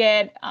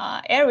target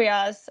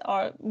areas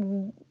are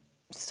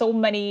so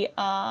many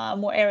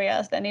more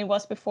areas than it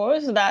was before.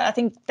 So that I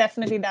think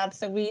definitely that's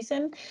the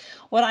reason.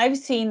 What I've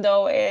seen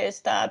though is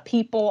that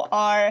people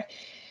are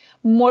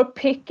more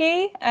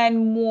picky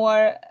and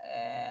more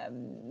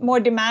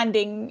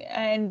demanding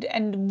and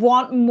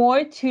want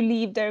more to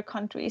leave their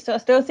country. So I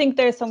still think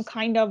there's some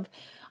kind of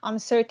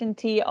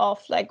uncertainty of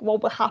like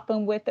what will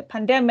happen with the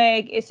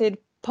pandemic. Is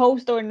it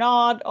post or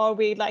not? Are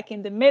we like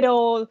in the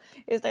middle?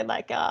 Is there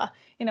like a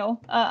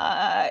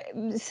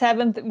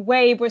seventh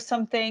wave or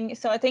something?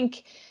 So I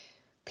think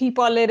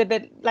people are a little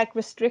bit like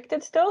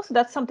restricted still. So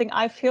that's something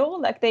I feel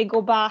like they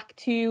go back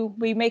to,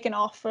 we make an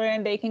offer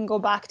and they can go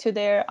back to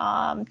their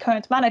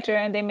current manager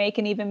and they make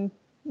an even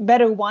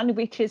better one,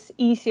 which is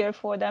easier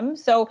for them.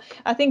 So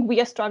I think we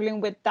are struggling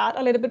with that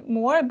a little bit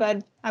more,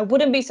 but I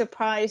wouldn't be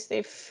surprised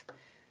if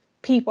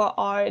people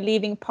are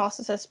leaving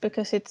processes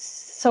because it's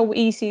so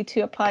easy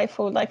to apply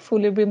for like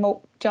fully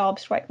remote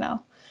jobs right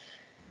now.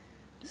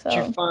 So do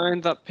you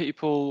find that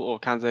people or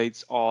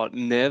candidates are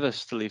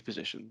nervous to leave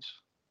positions?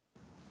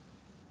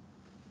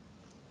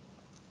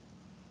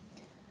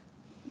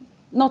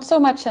 Not so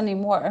much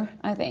anymore,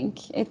 I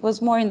think. It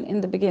was more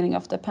in the beginning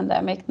of the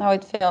pandemic. Now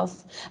it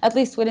feels, at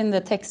least within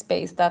the tech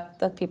space,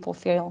 that people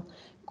feel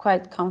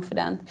quite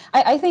confident.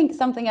 I think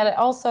something that I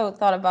also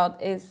thought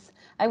about is,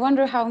 I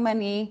wonder how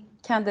many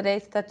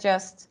candidates that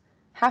just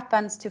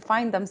happens to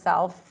find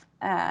themselves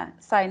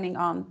signing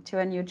on to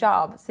a new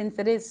job, since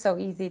it is so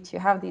easy to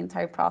have the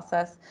entire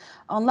process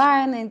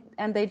online,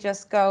 and they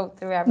just go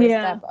through every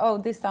step. Oh,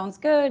 this sounds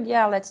good.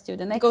 Yeah, let's do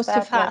the next goes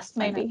step. too fast,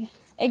 maybe.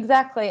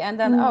 Exactly, and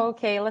then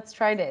okay, let's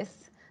try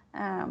this.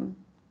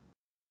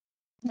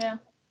 Yeah.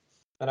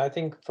 And I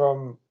think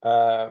from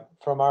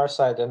our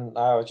side, and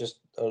I was just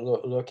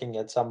looking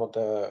at some of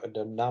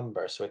the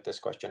numbers with this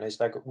question,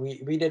 is like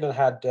we didn't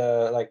had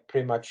like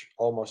pretty much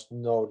almost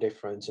no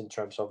difference in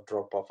terms of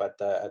drop off at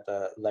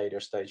the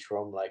later stage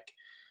from like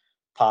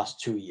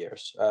past 2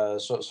 years.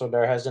 So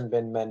there hasn't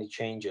been many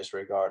changes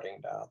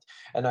regarding that.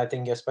 And I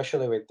think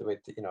especially with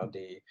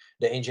the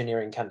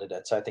engineering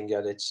candidates, I think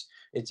that it's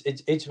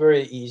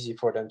very easy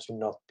for them to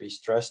not be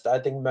stressed. I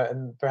think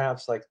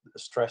perhaps like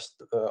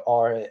stressed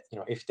are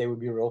if they would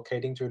be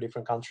relocating to a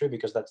different country,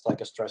 because that's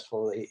like a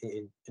stressful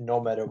no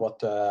matter what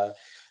that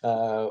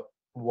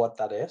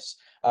is.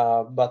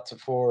 But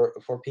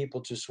for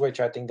people to switch,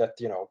 I think that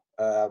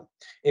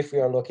if we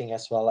are looking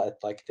as well at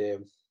like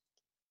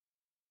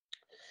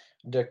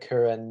the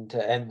current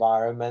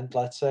environment,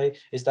 let's say,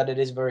 is that it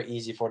is very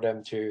easy for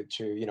them to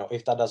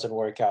if that doesn't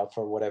work out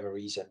for whatever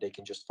reason, they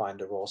can just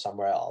find a role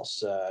somewhere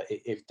else,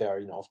 if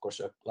they're of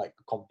course like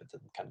a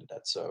competent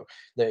candidate. So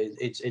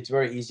it's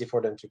very easy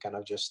for them to kind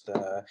of just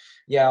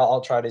yeah,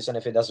 I'll try this, and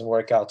if it doesn't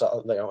work out,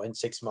 in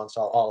 6 months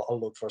I'll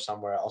look for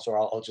somewhere else, or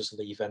I'll just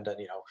leave, and then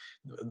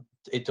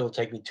it'll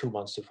take me 2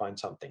 months to find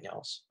something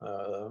else.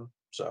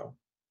 So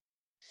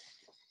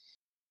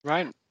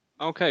Right.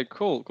 Okay,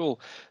 cool.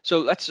 So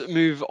let's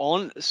move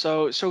on.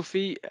 So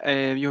Sophie,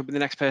 you'll be the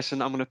next person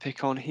I'm going to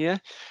pick on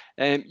here.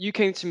 You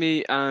came to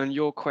me and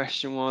your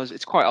question was,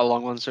 it's quite a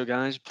long one, so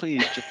guys,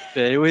 please just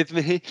bear with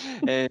me.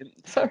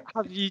 Sorry.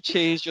 Have you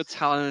changed your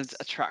talent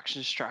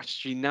attraction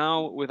strategy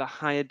now with a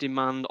higher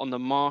demand on the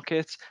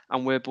market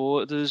and where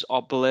borders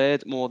are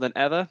blurred more than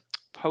ever?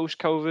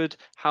 Post-COVID,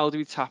 how do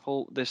we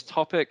tackle this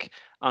topic,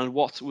 and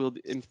what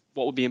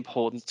will be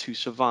important to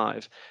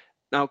survive?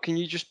 Now, can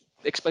you just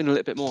explain a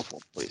little bit more for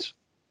me, please?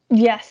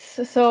 Yes.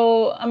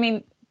 So, I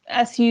mean,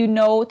 as you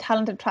know,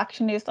 talent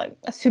attraction is like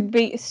a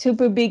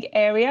super big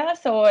area.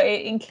 So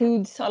it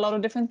includes a lot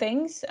of different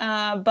things.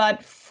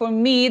 But for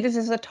me, this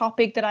is a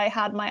topic that I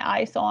had my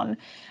eyes on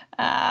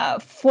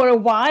for a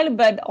while,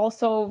 but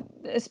also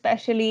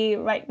especially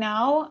right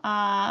now.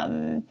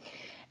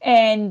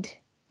 And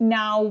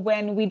now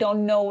when we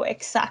don't know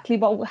exactly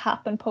what will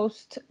happen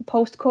post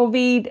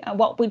COVID, and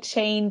what will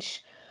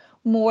change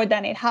more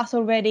than it has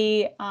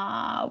already,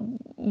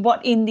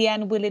 what in the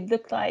end will it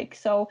look like?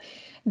 So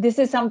this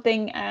is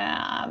something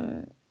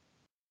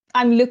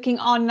I'm looking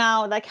on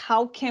now, like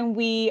how can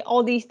we,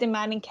 all these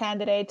demanding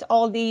candidates,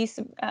 all these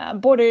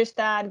borders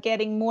that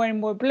getting more and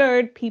more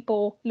blurred,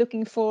 people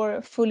looking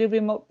for fully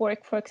remote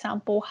work, for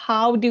example,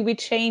 how do we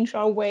change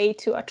our way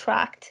to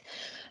attract?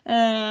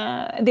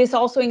 This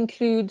also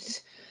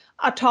includes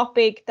a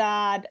topic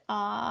that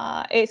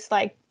is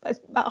like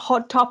a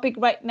hot topic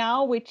right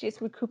now, which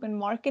is recruitment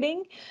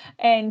marketing,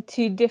 and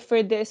to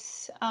differ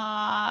this,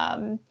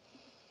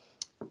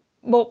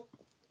 well,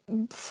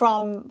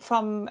 from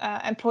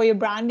employer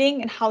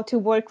branding and how to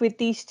work with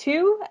these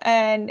two,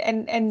 and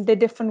the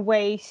different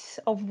ways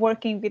of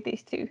working with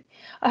these two.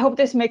 I hope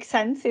this makes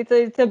sense.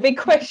 It's a big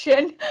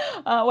question,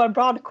 or a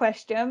broad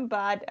question,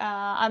 but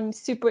I'm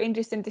super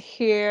interested to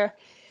hear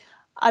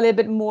a little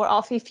bit more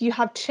of if you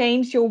have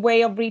changed your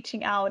way of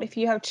reaching out, if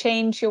you have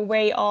changed your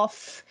way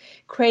of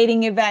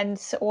creating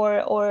events,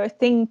 or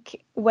think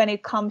when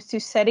it comes to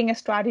setting a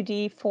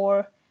strategy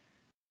for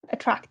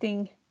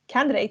attracting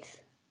candidates.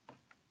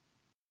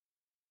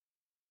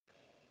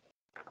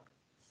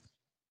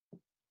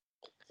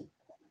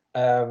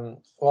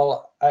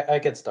 Well, I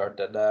get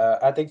started.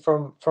 I think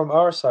from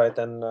our side,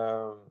 and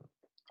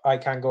I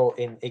can't go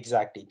in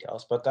exact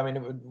details, but I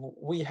mean,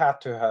 we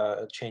had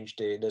to change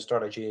the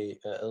strategy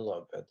a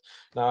little bit.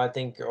 Now, I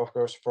think, of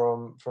course,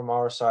 from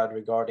our side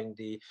regarding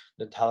the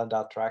talent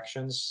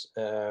attractions,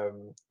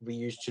 we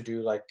used to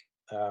do like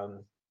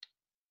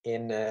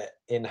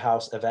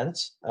in-house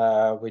events,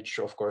 which,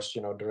 of course,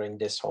 during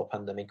this whole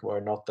pandemic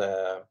were not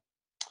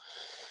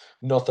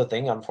a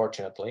thing,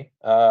 unfortunately.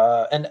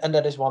 And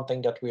that is one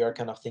thing that we are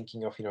kind of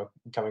thinking of,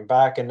 coming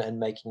back and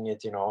making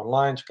it,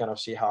 online to kind of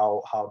see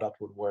how that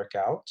would work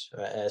out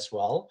as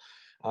well.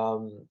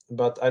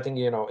 But I think,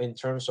 in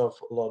terms of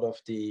a lot of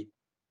the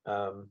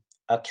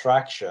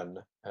attraction,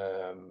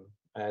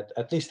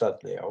 at least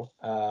at Leo,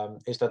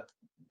 is that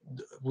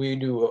we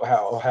do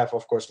have,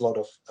 of course, a lot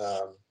of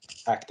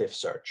active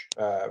search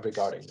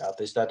regarding that.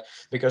 Is that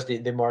because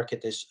the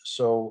market is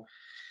so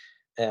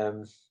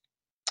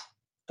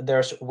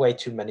there's way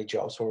too many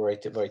jobs for way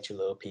too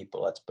little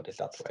people. Let's put it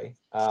that way.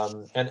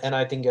 And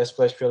I think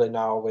especially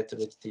now with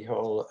the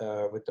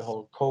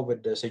whole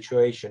COVID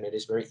situation, it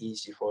is very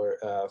easy for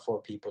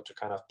people to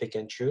kind of pick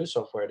and choose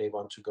of where they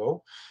want to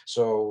go.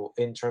 So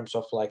in terms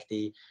of like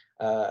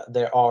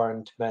there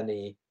aren't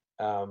many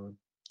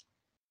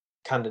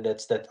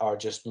candidates that are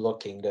just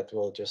looking, that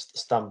will just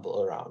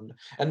stumble around.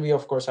 And we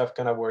of course have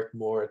kind of worked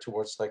more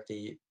towards like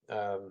the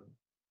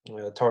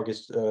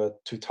targets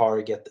to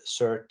target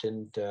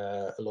certain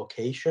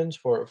locations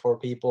for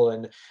people,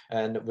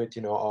 and with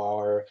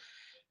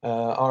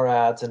our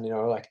ads, and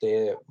like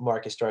the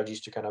market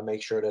strategies to kind of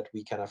make sure that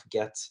we kind of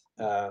get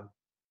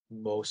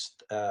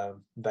most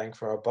bang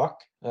for our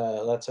buck,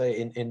 let's say,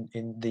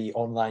 in the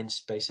online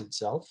space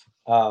itself.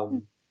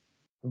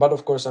 But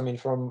of course, I mean,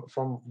 from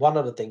one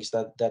of the things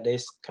that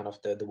is kind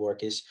of the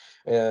work is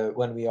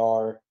when we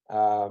are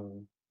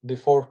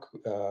before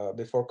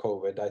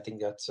COVID. I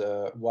think that's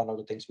one of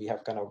the things we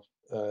have kind of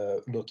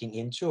looking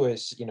into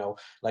is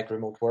like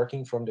remote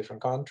working from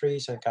different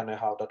countries, and kind of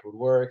how that would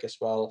work as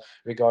well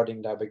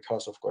regarding that,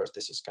 because of course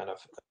this is kind of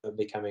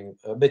becoming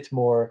a bit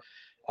more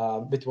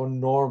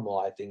normal,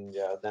 I think,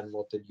 than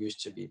what it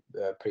used to be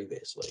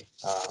previously.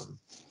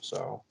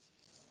 So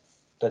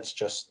that's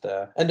just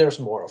and there's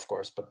more, of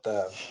course, but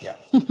yeah.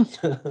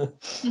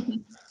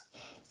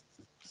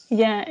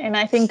 Yeah, and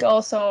I think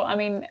also, I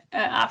mean,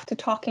 after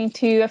talking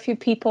to a few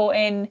people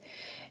in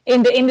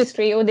the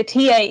industry, or the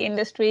TA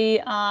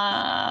industry,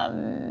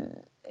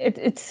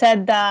 it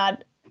said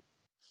that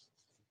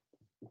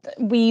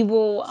we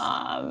will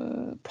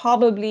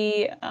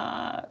probably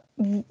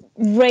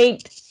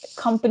rate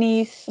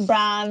companies,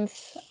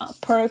 brands,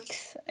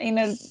 perks in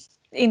a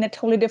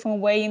totally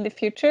different way in the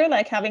future,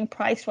 like having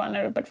price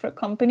runner, but for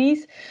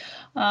companies.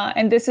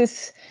 And this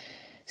is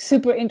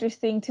super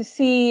interesting to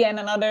see. And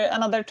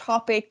another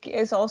topic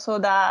is also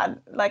that,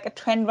 like, a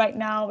trend right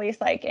now is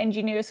like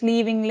engineers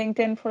leaving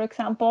LinkedIn, for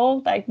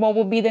example. Like, what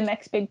will be the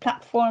next big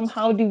platform?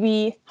 How do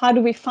we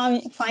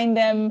find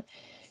them?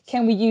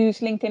 Can we use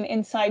LinkedIn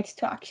Insights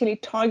to actually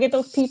target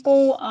those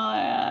people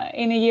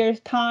in a year's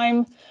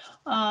time?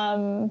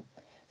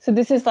 So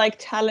this is like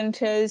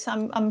challenges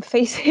I'm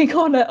facing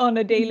on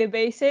a daily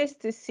basis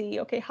to see,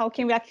 okay, how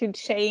can we actually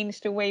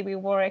change the way we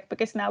work?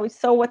 Because now it's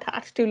so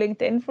attached to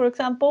LinkedIn, for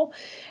example.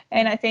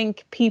 And I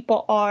think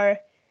people are,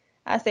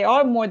 as they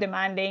are more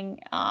demanding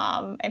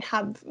and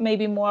have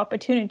maybe more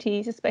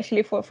opportunities,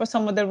 especially for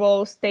some of the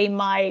roles, they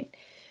might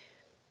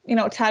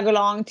tag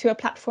along to a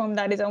platform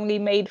that is only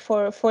made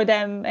for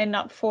them and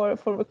not for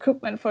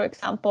recruitment, for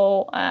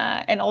example,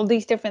 and all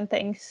these different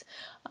things.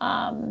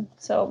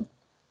 So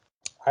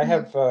I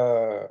have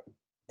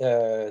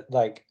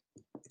like,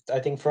 I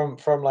think from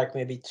like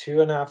maybe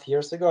 2.5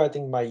 years ago, I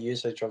think my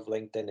usage of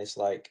LinkedIn is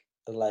like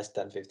less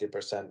than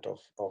 50%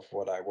 of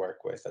what I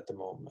work with at the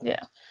moment.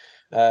 yeah.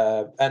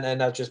 And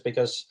not just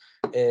because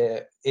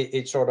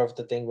it's sort of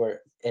the thing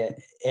where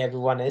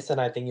everyone is. And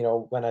I think, you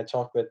know, when I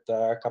talk with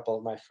a couple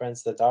of my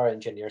friends that are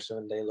engineers,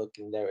 when they look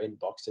in their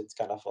inbox, it's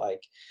kind of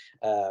like,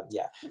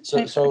 yeah.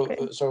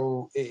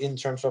 So in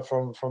terms of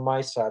from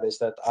my side is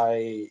that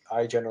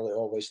I generally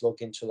always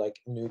look into like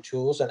new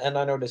tools, and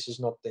I know this is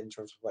not in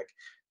terms of like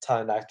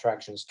talent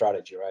attraction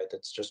strategy, right?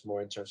 It's just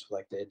more in terms of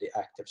like the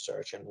active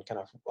search and kind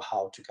of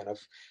how to kind of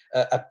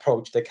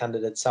approach the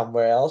candidate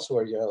somewhere else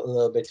where you're a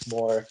little bit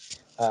more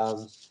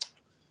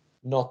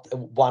not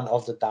one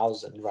of the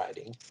thousand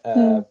writing,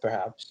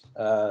 perhaps.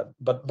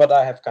 But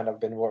I have kind of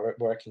been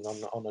working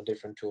on a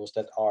different tools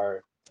that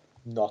are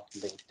not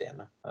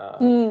LinkedIn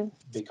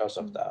because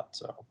of that.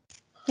 So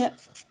Yeah.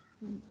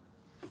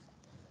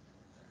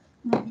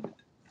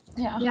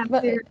 Yeah.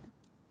 But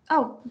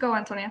Oh, go,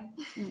 Antonia.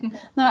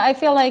 no, I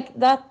feel like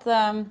that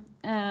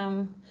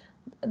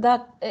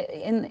that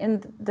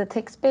in the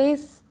tech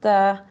space,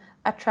 the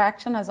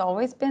attraction has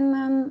always been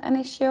an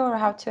issue, or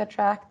how to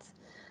attract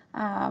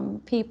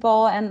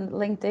people. And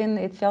LinkedIn,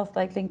 it feels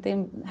like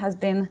LinkedIn has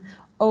been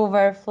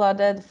over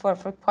flooded for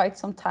quite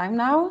some time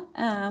now.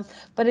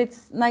 But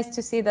it's nice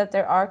to see that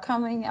there are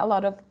coming a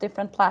lot of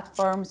different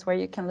platforms where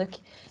you can look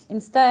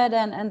instead,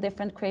 and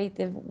different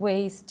creative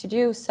ways to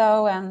do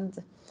so, and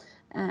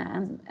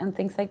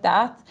things like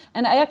that.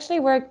 And I actually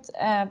worked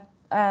a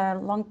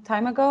long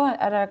time ago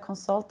at a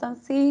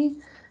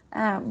consultancy,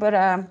 but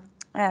a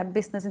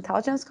business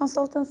intelligence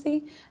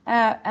consultancy.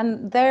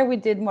 And there we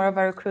did more of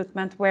a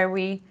recruitment where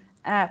we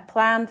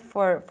planned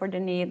for the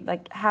need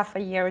like half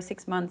a year or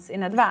 6 months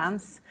in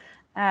advance.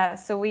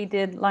 So we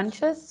did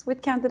lunches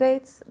with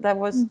candidates that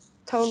was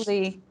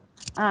totally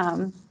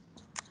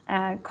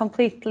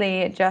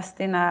completely just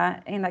in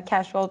a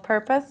casual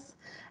purpose.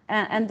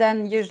 And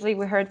then usually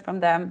we heard from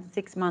them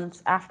 6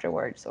 months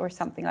afterwards or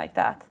something like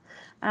that.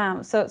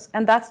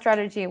 And that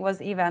strategy was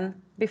even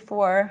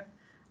before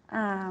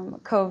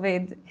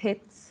COVID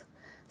hits.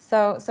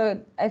 So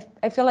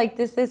I feel like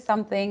this is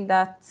something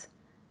that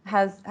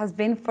has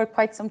been for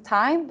quite some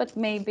time, but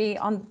maybe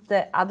on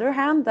the other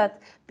hand, that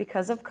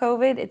because of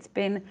COVID, it's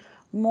been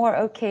more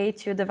okay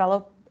to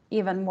develop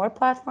even more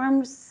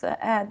platforms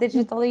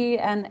digitally,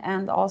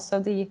 and also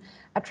the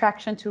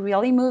attraction to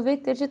really move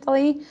it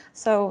digitally.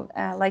 So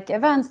like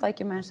events, like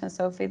you mentioned,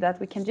 Sophie, that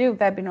we can do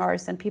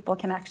webinars and people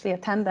can actually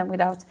attend them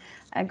without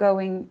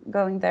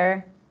going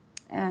there.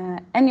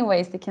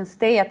 Anyways, they can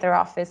stay at their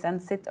office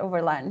and sit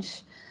over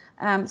lunch.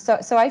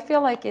 So I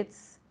feel like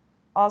it's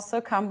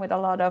also come with a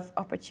lot of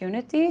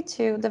opportunity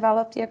to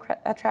develop the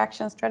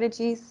attraction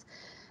strategies,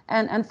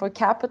 and for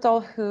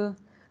capital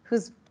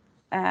whose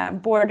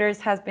borders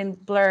has been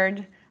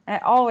blurred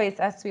always,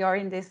 as we are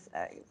in this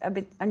a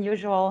bit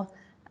unusual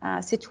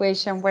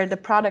situation where the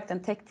product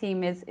and tech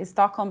team is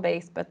Stockholm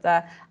based, but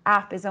the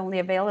app is only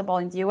available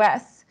in the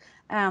US.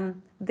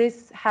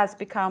 This has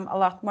become a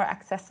lot more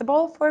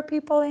accessible for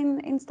people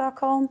in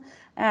Stockholm,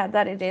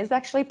 that it is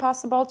actually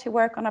possible to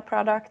work on a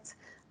product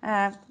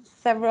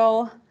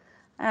several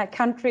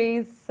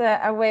countries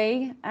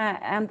away,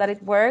 and that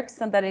it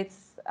works, and that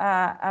it's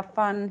a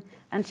fun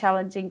and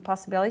challenging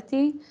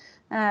possibility.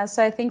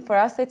 So I think for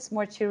us, it's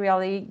more to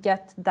really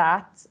get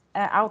that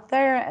out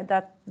there,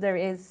 that there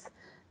is,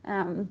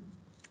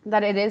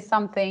 that it is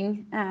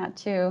something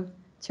to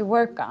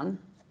work on.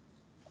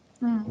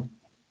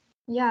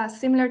 Yeah,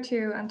 similar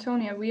to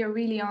Antonia, we are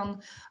really on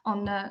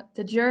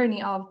the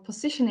journey of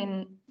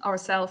positioning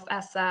ourselves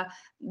as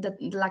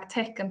like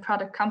tech and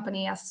product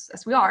company as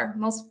we are.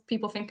 Most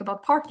people think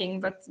about parking,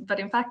 but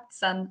in fact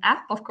it's an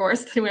app, of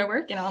course, that we're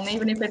working on,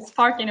 even if it's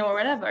parking or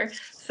whatever.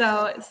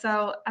 So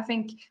I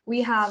think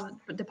we have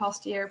the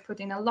past year put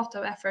in a lot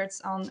of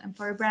efforts on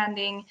employer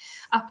branding,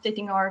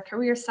 updating our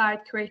career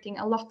site, creating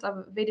a lot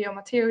of video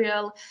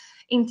material,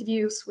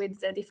 interviews with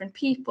the different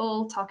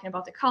people, talking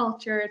about the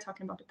culture,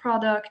 talking about the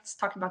products,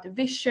 talking about the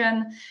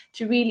vision,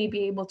 to really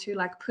be able to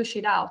like push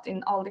it out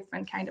in all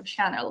different kind of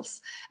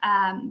channels.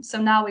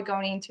 So now we're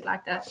going into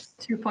like the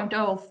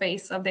 2.0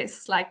 phase of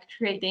this, like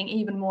creating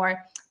even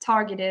more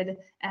targeted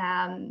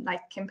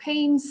like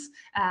campaigns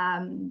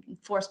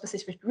for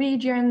specific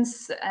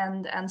regions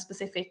and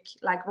specific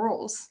like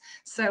roles.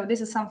 So this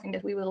is something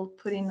that we will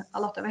put in a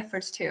lot of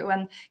efforts to,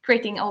 and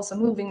creating also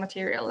moving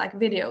material like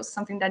videos,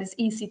 something that is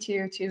easy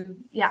to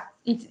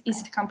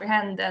easy to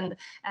comprehend, and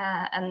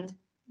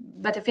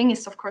but the thing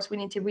is, of course, we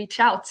need to reach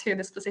out to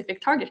the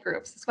specific target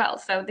groups as well.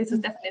 So this is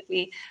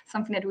definitely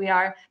something that we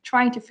are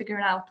trying to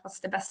figure out what's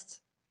the best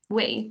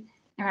way.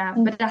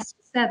 But as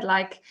you said,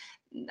 like,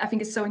 I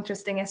think it's so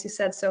interesting, as you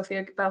said, Sophie,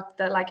 about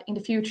the like in the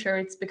future,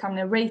 it's becoming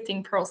a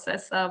rating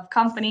process of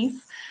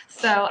companies.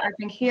 So I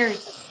think here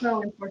it's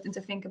so important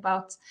to think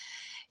about,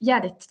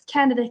 the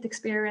candidate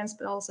experience,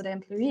 but also the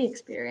employee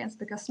experience,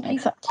 because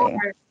people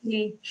are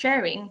really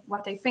sharing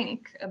what they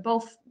think,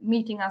 both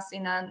meeting us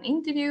in an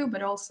interview,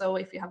 but also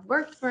if you have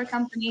worked for a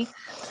company.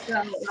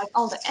 So like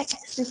all the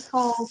exit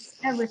calls,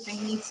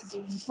 everything needs to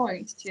be in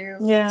point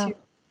to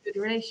good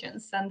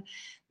relations. And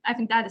I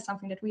think that is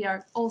something that we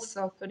are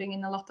also putting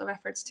in a lot of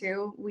efforts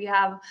to. We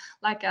have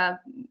like a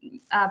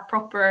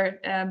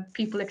proper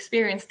people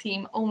experience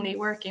team only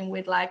working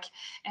with like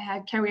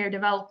career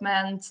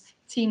development,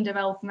 team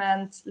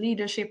development,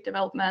 leadership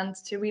development,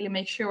 to really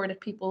make sure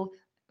that people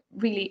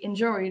really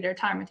enjoy their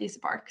time at Easy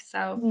Park.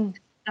 So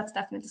that's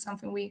definitely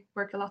something we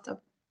work a lot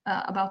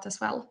about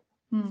as well.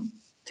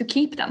 To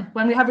keep them.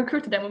 When we have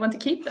recruited them, we want to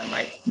keep them,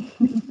 right?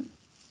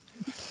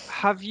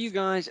 Have you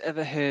guys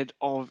ever heard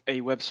of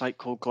a website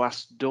called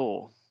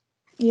Glassdoor?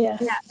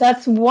 Yes, Yeah.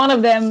 that's one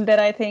of them that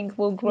I think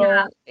will grow.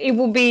 Yeah. It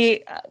will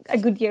be a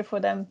good year for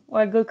them,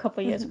 or a good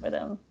couple of years for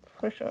them,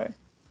 for sure.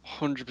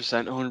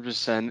 100%,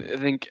 100%. I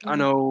think I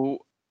know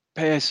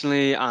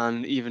personally,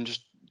 and even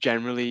just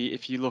generally,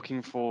 if you're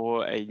looking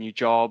for a new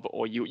job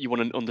or you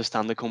want to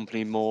understand the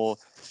company more,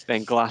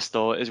 then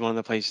Glassdoor is one of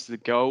the places to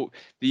go.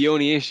 The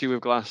only issue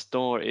with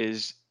Glassdoor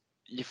is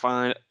you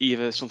find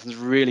either something's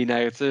really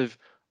negative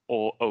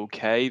or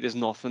okay. There's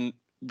nothing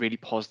really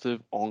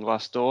positive on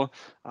Glassdoor,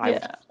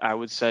 I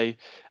would say.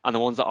 And the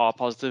ones that are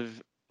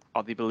positive,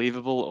 are they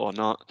believable or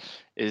not?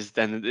 Is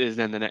then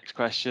the next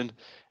question.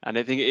 And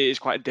I think it is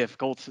quite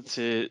difficult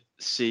to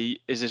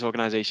see, is this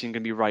organization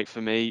going to be right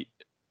for me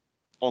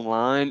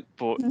online?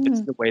 But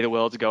it's the way the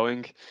world's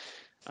going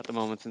at the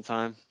moment in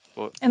time.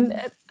 But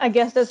And I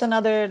guess there's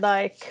another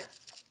like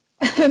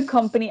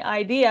company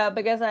idea,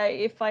 because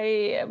if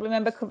I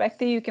remember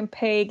correctly, you can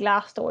pay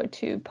Glassdoor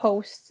to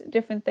post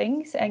different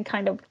things and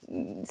kind of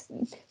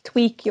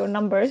tweak your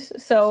numbers.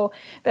 So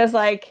there's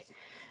like,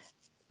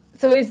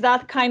 so is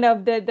that kind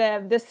of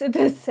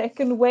the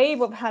second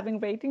wave of having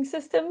rating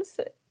systems?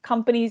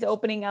 Companies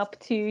opening up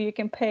to, you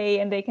can pay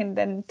and they can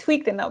then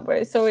tweak the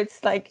numbers. So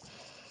it's like,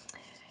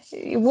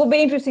 it will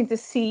be interesting to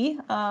see.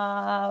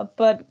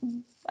 But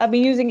I've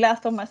been using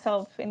Glassdoor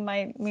myself in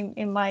my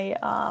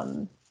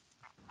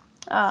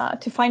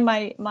to find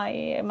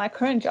my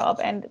current job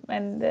and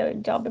the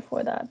job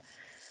before that.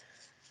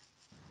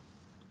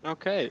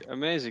 okay,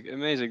 amazing.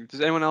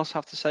 Does anyone else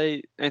have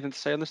anything to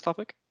say on this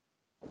topic?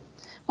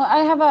 Well, I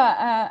have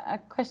a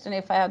question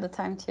if I have the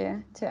time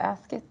to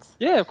ask it.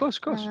 Yeah, of course.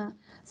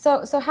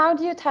 So how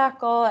do you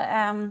tackle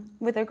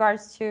with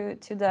regards to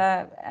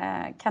the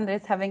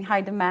candidates having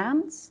high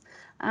demands?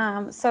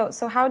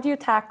 So how do you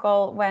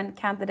tackle when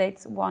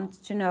candidates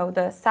want to know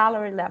the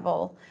salary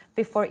level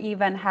before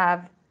even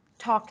have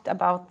talked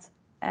about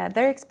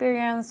their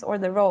experience or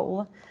the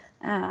role?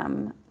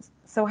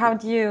 So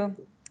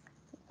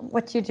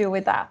what do you do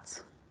with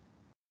that?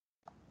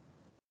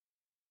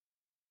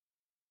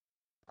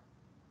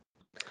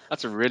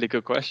 That's a really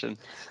good question.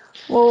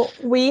 Well,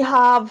 we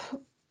have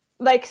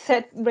like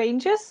set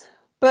ranges,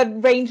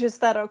 but ranges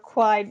that are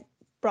quite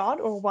broad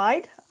or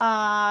wide.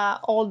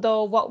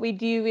 Although what we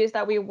do is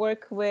that we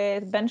work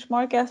with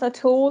benchmark as a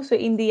tool. So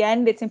in the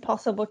end, it's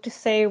impossible to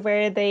say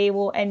where they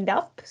will end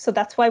up. So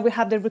that's why we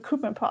have the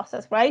recruitment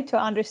process, right? To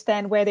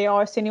understand where they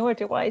are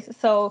seniority wise.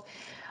 So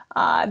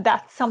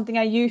that's something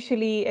I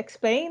usually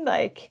explain.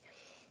 Like,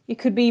 it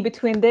could be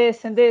between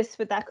this and this,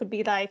 but that could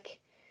be like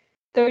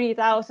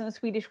 30,000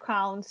 Swedish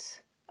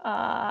crowns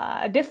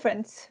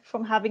difference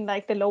from having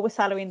like the lowest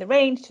salary in the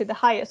range to the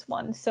highest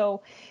one.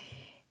 So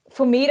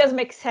for me, it doesn't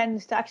make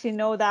sense to actually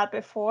know that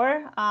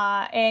before.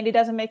 And it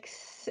doesn't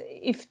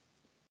if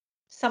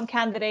some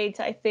candidates,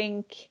 I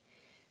think,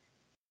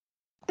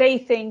 they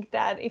think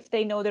that if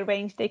they know the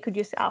range, they could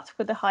just ask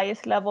for the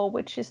highest level,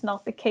 which is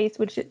not the case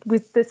with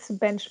this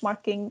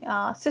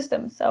benchmarking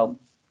system. So,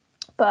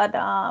 but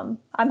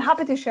I'm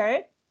happy to share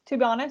it, to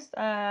be honest,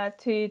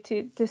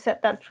 to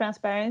set that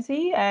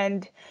transparency.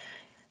 And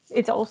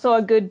it's also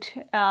a good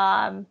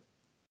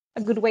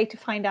way to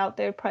find out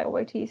their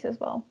priorities as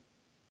well.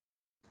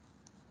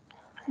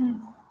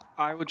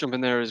 I would jump in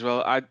there as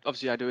well. I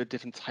do a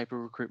different type of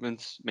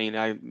recruitment.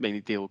 I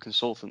mainly deal with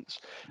consultants,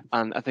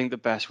 and I think the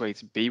best way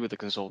to be with a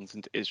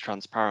consultant is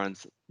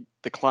transparent.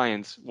 The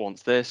client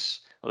wants this,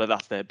 or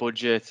that's their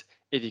budget.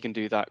 If you can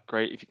do that,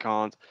 great. If you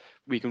can't,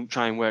 we can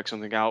try and work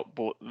something out.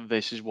 But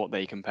this is what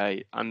they can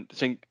pay. And I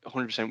think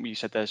 100% what you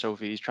said there,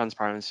 Sophie, is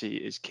transparency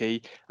is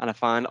key. And I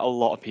find a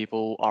lot of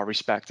people are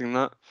respecting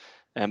that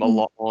a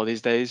lot more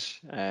these days.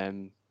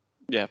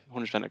 Yeah,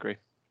 100% agree.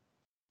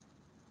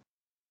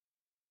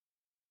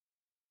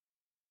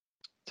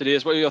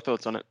 Tobias, what are your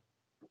thoughts on it?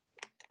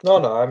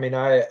 No, I mean,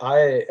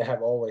 I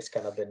have always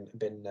kind of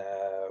been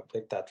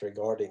with that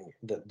regarding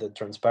the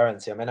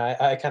transparency. I mean,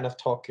 I kind of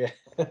talk,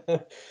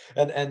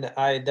 and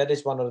that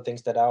is one of the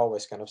things that I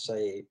always kind of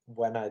say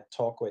when I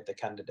talk with the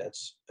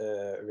candidates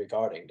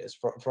regarding this.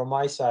 From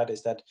my side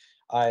is that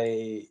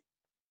I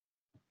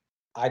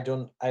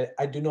do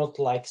not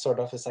like sort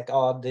of, it's like,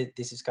 oh,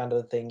 this is kind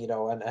of the thing, you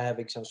know, and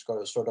having some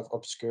sort of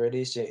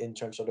obscurities in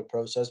terms of the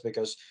process,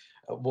 because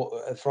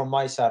from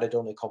my side it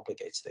only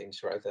complicates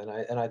things, right?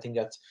 And I think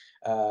that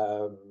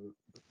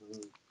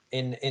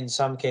in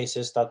some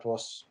cases that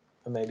was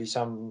maybe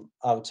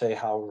I would say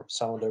how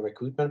some of the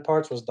recruitment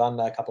parts was done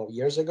a couple of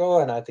years ago.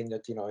 And I think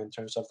that, in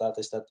terms of that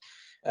is that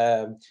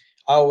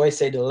I always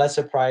say the less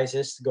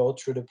surprises go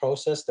through the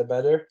process, the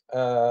better,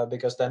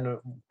 because then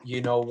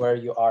you know where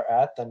you are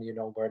at, and you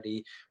know where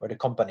the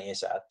company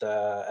is at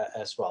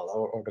as well,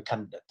 or the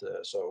candidate.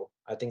 So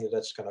I think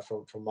that's kind of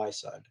from my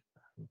side,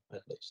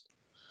 at least.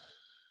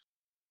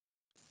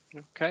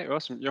 Okay,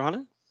 awesome.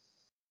 Johanna?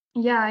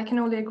 Yeah, I can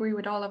only agree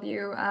with all of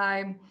you.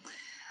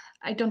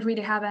 I don't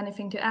really have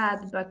anything to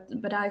add,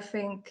 but I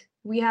think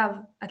we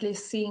have at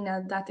least seen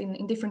that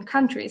in different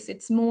countries,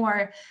 it's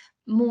more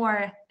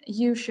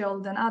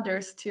usual than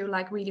others to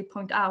like really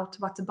point out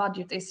what the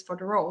budget is for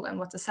the role and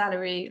what the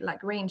salary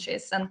like range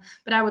is.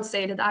 But I would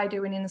say that I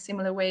do it in a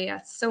similar way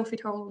as Sophie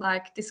told,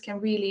 like the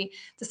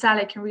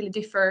salary can really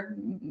differ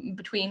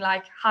between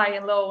like high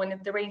and low,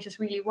 and the range is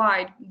really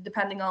wide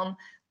depending on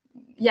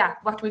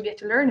what we get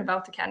to learn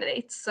about the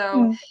candidates.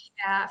 So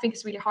I think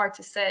it's really hard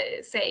to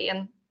say.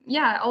 And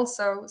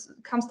also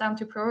comes down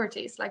to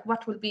priorities, like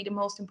what will be the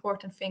most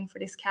important thing for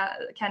this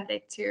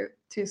candidate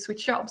to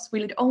switch jobs.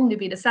 Will it only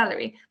be the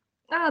salary?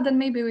 Then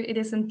maybe it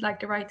isn't like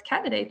the right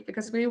candidate,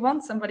 because we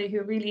want somebody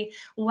who really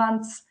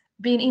wants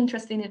being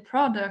interested in the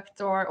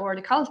product or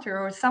the culture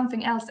or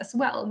something else as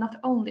well, not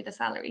only the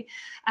salary.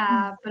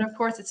 But of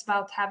course it's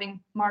about having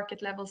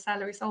market level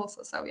salaries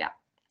also. So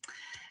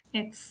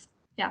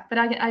but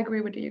I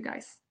agree with you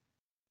guys.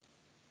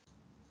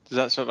 Does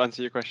that sort of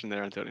answer your question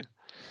there, Antonia?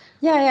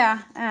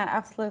 Yeah,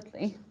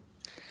 absolutely.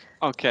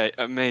 Okay,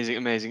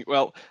 amazing.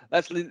 Well,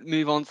 let's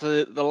move on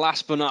to the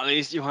last but not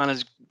least,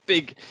 Johanna's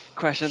big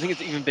question. I think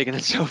it's even bigger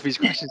than Sophie's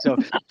question, so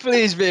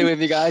please bear with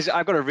me, guys.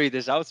 I've got to read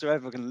this out so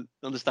everyone can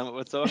understand what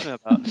we're talking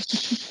about.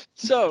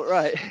 So,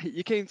 right,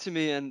 you came to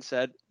me and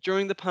said,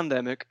 during the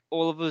pandemic,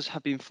 all of us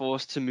have been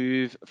forced to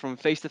move from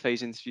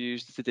face-to-face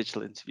interviews to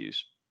digital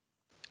interviews.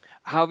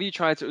 How have you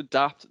tried to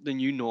adapt the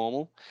new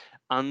normal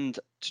and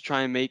to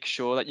try and make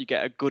sure that you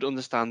get a good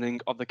understanding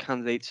of the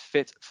candidate's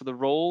fit for the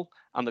role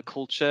and the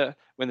culture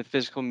when the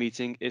physical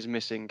meeting is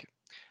missing?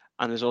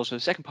 And there's also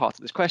a second part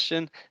to this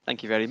question.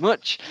 Thank you very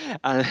much.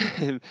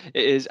 And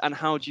it is, and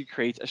how do you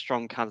create a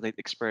strong candidate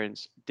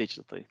experience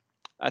digitally?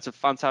 That's a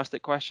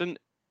fantastic question.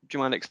 Do you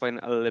mind explaining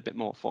a little bit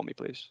more for me,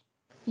 please?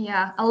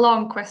 Yeah, a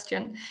long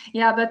question.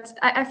 Yeah, but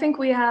I think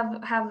we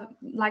have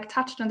like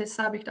touched on this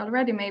subject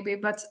already, maybe,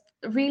 but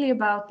really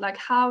about like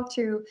how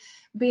to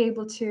be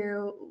able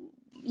to,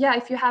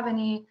 if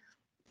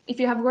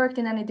you have worked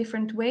in any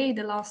different way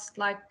the last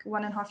like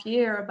 1.5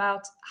 year,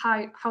 about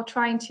how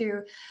trying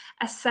to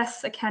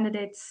assess a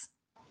candidate's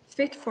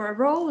fit for a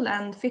role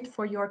and fit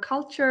for your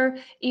culture,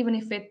 even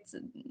if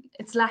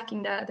it's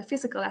lacking the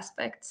physical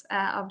aspects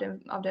of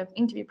the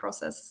interview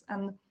process,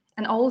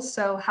 and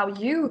also how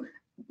you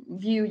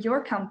view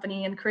your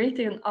company and create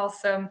an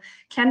awesome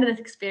candidate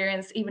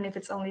experience, even if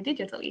it's only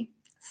digitally.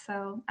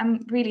 So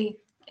I'm really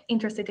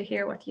interested to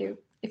hear if you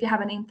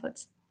have any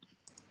inputs.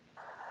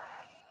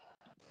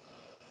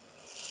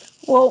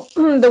 Well,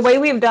 the way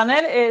we've done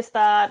it is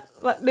that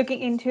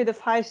looking into the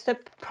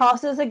 5-step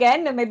process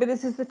again, and maybe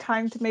this is the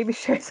time to maybe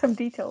share some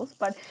details,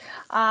 but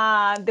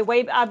the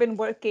way I've been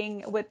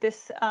working with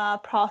this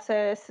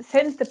process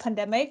since the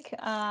pandemic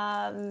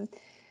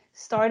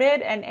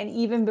started, and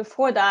even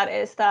before that,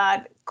 is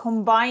that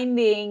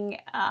combining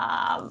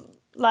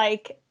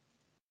like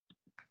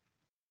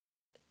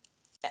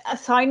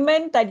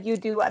assignment that you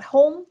do at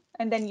home,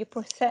 and then you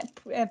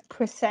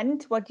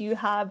present what you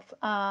have,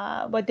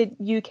 what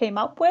you came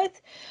up with,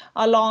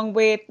 along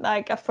with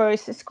like a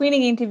first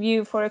screening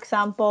interview, for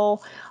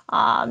example.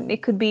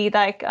 It could be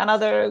like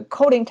another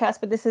coding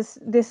test, but this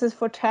is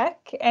for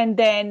tech, and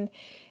then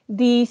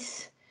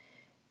these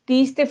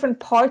different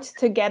parts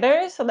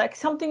together. So like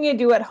something you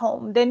do at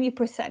home, then you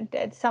present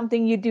it,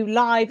 something you do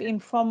live in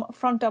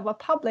front of a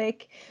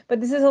public.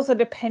 But this is also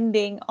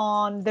depending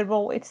on the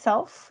role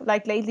itself.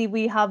 Like lately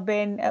we have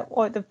been,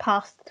 or the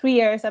past 3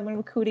 years, I've been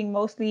recruiting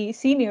mostly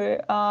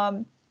senior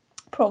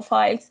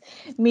profiles,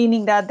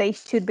 meaning that they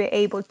should be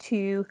able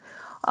to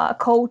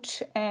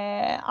coach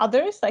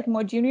others, like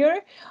more junior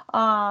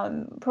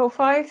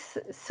profiles.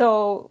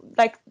 So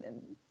like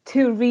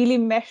to really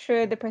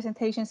measure the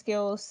presentation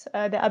skills,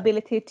 the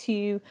ability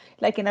to,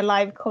 like in a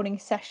live coding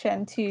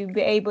session, to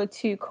be able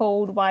to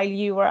code while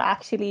you are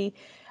actually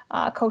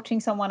coaching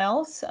someone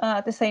else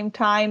at the same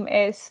time,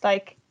 is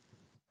like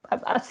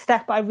a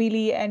step I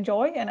really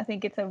enjoy, and I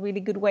think it's a really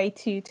good way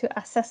to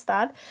assess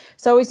that.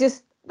 So it's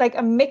just like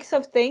a mix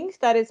of things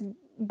that is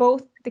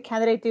both the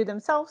candidate do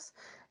themselves,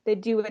 they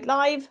do it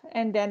live,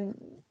 and then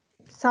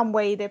some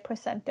way they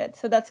present it.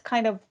 So that's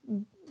kind of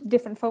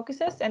different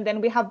focuses, and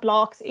then we have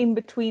blocks in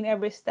between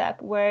every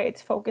step where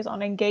it's focused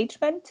on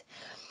engagement.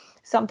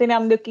 Something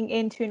I'm looking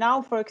into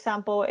now, for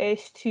example,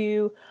 is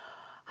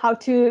how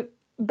to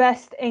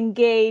best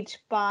engage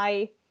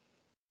by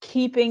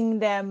keeping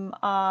them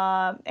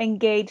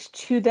engaged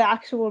to the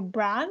actual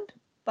brand,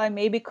 by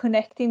maybe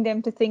connecting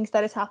them to things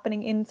that is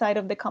happening inside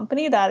of the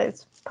company that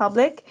is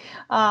public,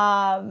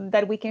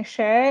 that we can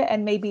share,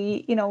 and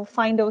maybe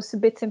find those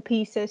bits and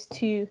pieces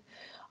to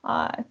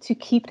to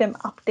keep them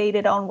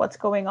updated on what's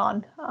going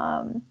on.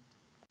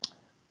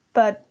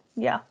 But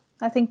yeah,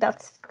 I think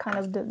that's kind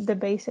of the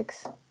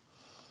basics.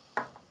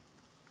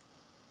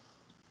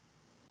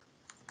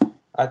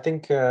 I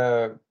think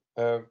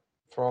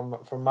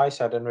from my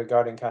side and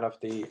regarding kind of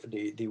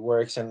the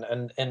works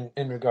and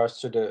in regards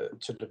to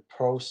the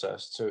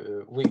process,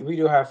 to we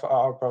do have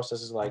our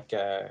processes like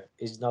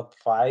is not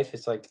 5,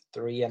 it's like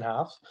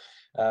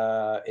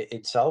 3.5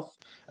 itself,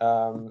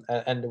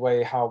 and the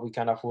way how we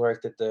kind of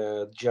worked at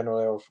the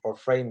general or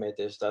frame it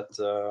is that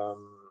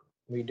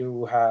we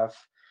do have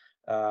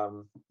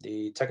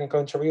the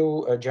technical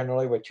interview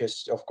generally, which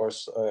is of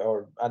course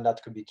and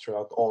that could be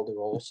throughout all the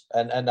roles,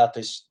 and that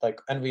is like,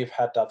 and we've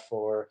had that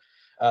for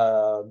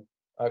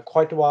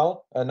quite a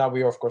while, and now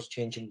we are of course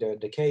changing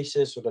the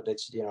cases so that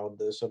it's, you know,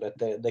 so that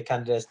the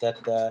candidates that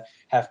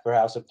have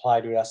perhaps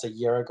applied with us a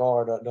year ago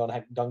or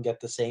don't get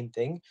the same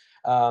thing,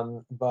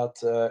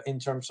 but in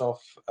terms of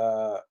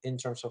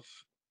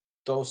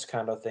those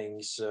kind of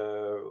things,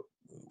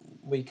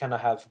 we kind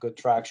of have good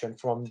traction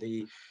from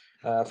the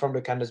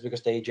candidates,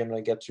 because they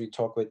generally get to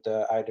talk with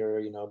either,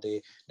 you know,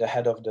 the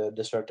head of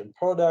the certain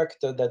product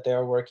that they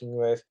are working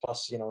with,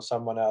 plus, you know,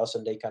 someone else,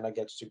 and they kind of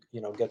get to, you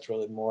know, get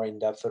really more in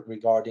depth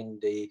regarding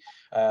the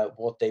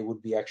what they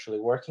would be actually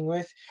working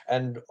with.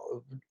 And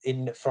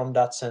in from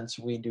that sense,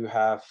 we do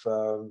have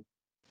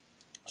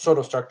sort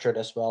of structured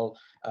as well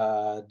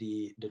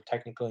the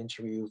technical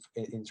interview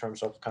in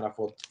terms of kind of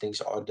what things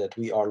are that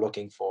we are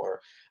looking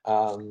for,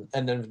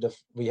 and then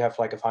we have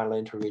like a final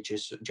interview, which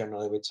is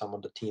generally with some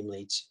of the team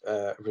leads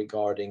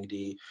regarding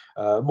the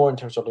more in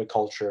terms of the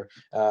culture,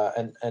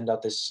 and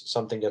that is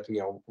something that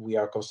we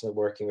are constantly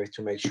working with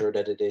to make sure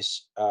that it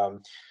is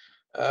um,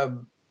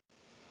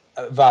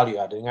 value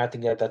adding. I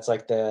think that that's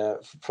like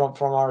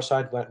from our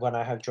side, when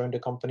I have joined the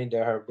company,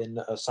 there have been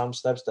some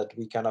steps that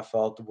we kind of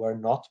felt were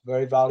not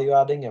very value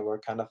adding, and were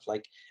kind of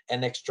like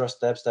an extra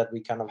steps that we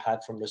kind of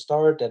had from the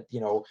start that, you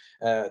know,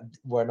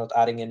 were not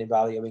adding any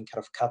value, and we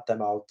kind of cut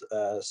them out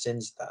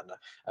since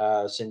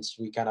then, since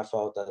we kind of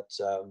felt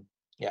that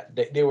yeah,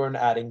 they weren't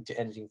adding to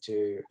anything,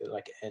 to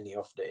like any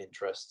of the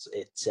interests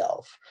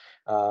itself.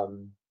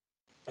 And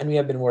we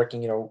have been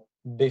working, you know,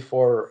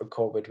 before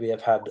COVID, we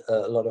have had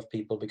a lot of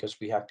people, because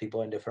we have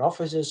people in different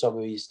offices, so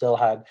we still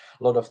had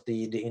a lot of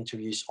the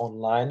interviews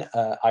online,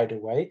 either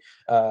way.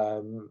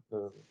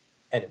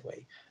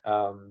 Anyway,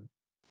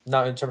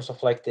 now in terms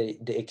of like the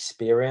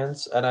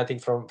experience, and I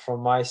think from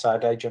my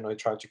side, I generally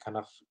try to kind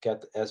of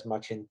get as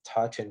much in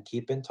touch and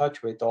keep in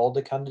touch with all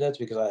the candidates,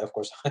 because I, of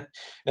course,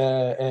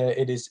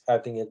 it is, I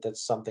think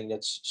that's something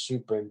that's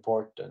super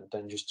important,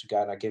 and just to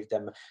kind of give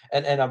them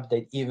an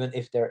update, even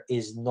if there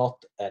is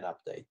not an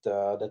update.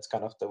 That's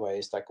kind of the way.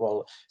 It's like,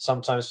 well,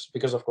 sometimes,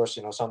 because of course,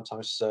 you know,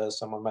 sometimes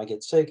someone might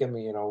get sick, and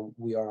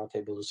we are not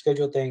able to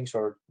schedule things,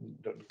 or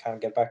can't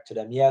get back to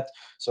them yet.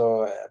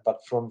 So but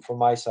from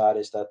my side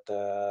is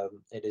that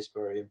it is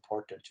very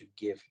important to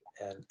give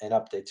an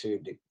update to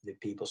the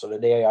people, so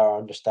that they are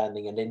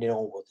understanding and they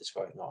know what is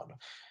going on.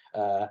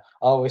 I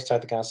always try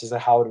to kind of say,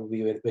 how do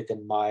we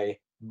within my,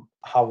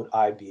 how would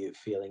I be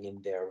feeling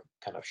in their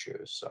kind of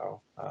shoes.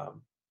 So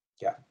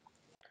yeah.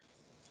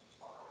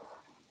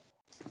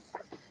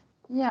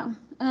 Yeah,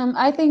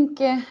 I think,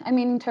 I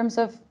mean, in terms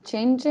of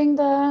changing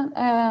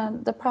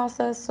the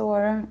process,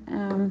 or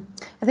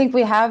I think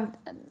we have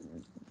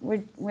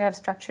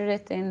structured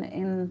it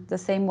in the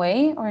same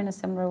way, or in a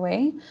similar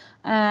way,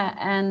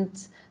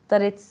 and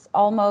that it's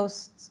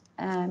almost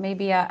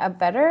maybe a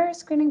better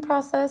screening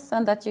process,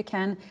 and that you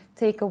can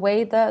take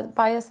away the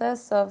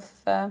biases of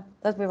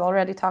that we've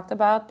already talked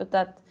about, but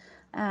that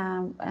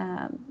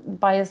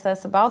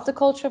biases about the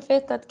culture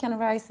fit that can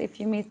arise if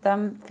you meet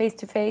them face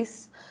to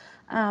face.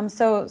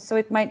 So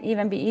it might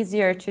even be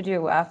easier to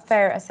do a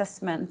fair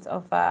assessment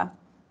of a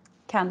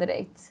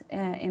candidate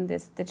in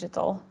this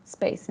digital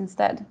space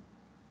instead.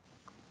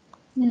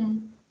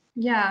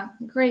 Yeah,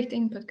 great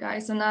input,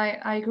 guys. And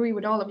I agree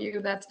with all of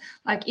you that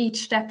like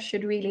each step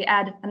should really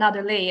add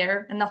another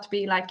layer and not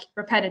be like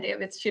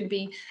repetitive. It should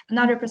be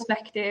another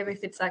perspective,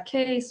 if it's a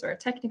case or a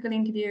technical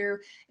interview,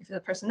 if it's a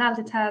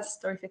personality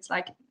test, or if it's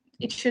like,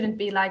 it shouldn't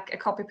be like a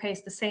copy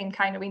paste the same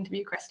kind of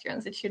interview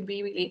questions. It should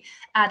be really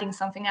adding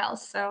something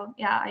else. So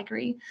yeah, I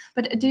agree.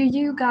 But do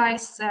you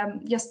guys,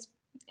 just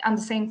on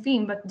the same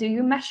theme, but do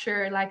you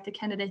measure like the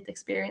candidate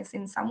experience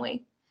in some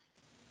way?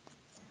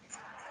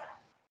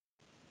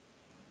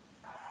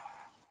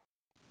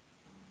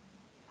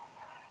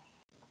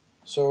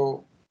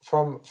 So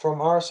from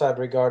our side,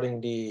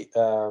 regarding the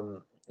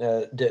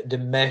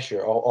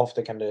measure of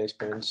the candidate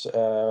experience,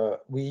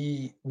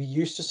 we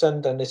used to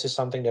send, and this is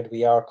something that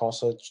we are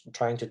constantly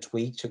trying to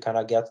tweak to kind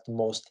of get the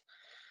most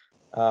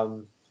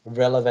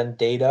relevant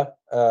data,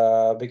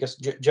 because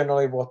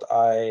generally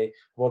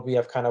what we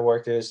have kind of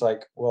worked is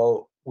like,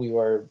 well, we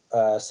were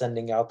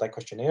sending out like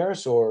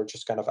questionnaires, or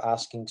just kind of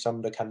asking some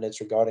of the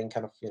candidates regarding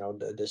kind of, you know,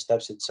 the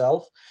steps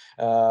itself,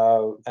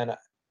 and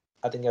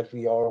I think that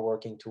we are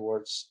working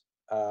towards,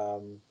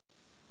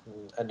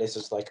 and this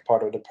is like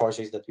part of the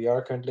projects that we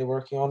are currently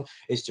working on,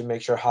 is to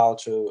make sure how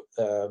to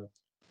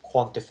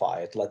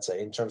quantify it, let's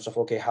say, in terms of,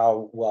 okay,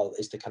 how well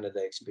is the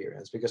candidate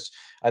experience? Because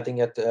I think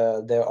that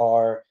there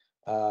are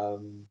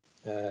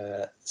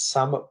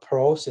some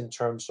pros in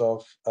terms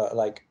of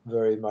like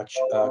very much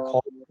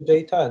qualitative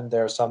data, and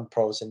there are some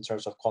pros in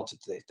terms of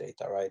quantitative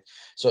data, right?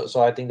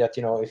 So I think that,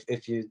 you know,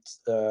 if you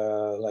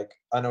like,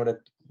 I know that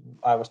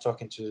I was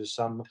talking to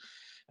some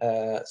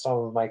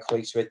of my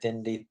colleagues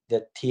within the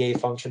TA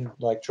function,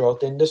 like throughout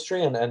the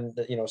industry, and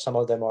you know, some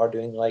of them are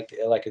doing like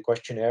a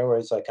questionnaire where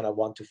it's like kind of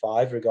 1 to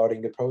 5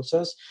 regarding the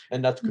process,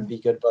 and that could be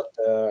good, but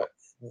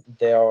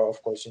there are,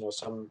 of course, you know,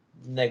 some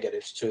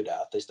negatives to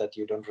that, is that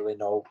you don't really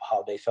know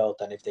how they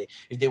felt, and if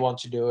they want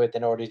to do it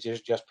in order to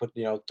just put,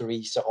 you know,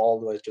 threes all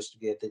the way just to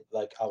get it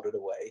like out of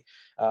the way.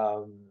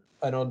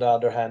 And on the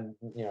other hand,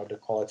 you know, the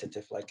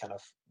qualitative, like kind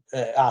of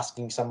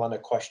asking someone a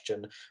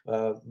question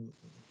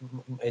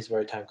is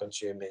very time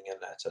consuming and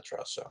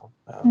etc. So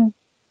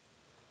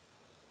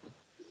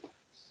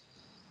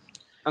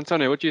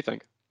Antonio, what do you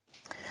think?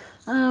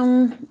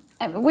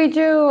 We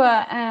do.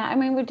 I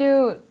mean, we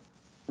do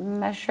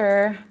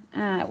measure,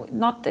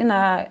 not in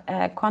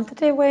a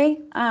quantitative way.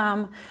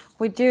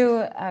 We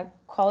do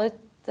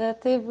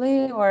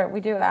qualitatively, or we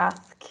do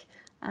ask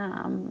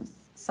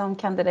some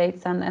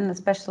candidates, and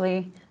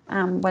especially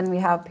when we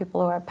have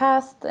people who are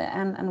passed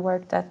and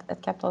worked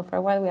at Capital for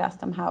a while, we ask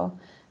them how.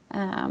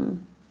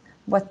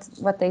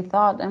 What they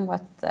thought and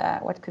what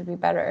could be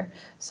better.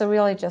 So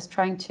really just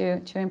trying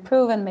to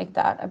improve and make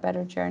that a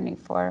better journey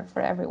for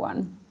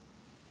everyone.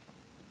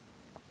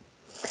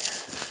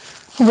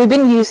 We've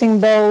been using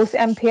both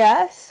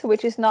MPS,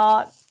 which is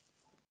not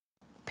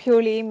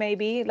purely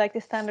maybe like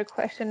the standard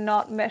question,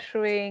 not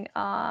measuring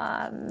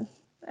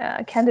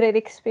candidate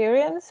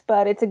experience,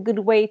 but it's a good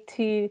way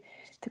to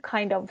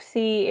kind of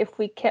see if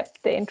we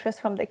kept the interest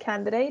from the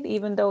candidate,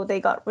 even though they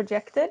got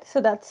rejected.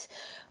 So that's,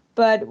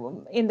 but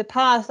in the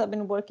past, I've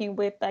been working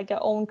with like our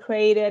own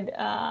created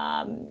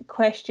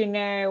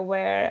questionnaire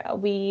where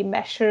we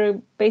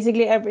measure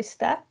basically every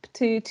step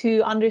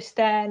to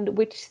understand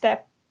which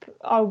step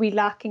are we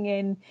lacking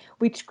in,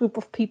 which group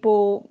of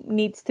people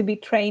needs to be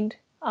trained,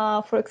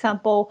 for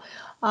example,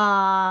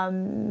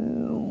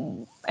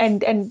 and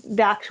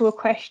the actual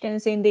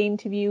questions in the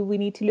interview we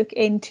need to look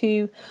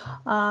into.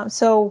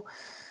 So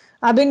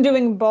I've been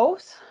doing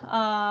both,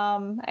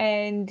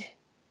 and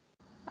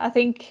I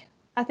think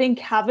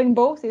having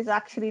both is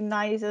actually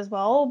nice as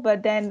well.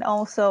 But then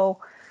also,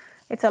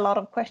 it's a lot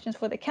of questions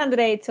for the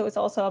candidate, so it's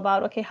also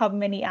about, okay, how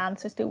many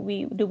answers do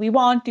we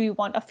want? Do we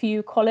want a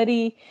few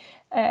qualitative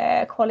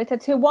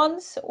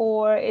ones,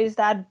 or is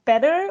that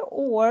better,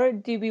 or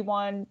do we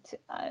want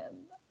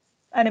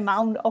an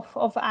amount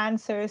of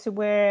answers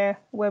where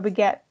we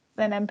get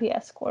an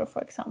MPS score,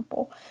 for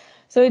example?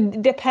 So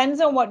it depends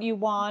on what you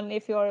want.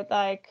 If you're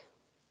like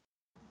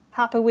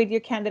happy with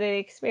your candidate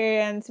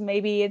experience,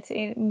 maybe it's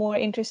more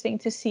interesting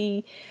to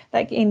see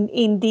like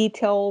in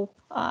detail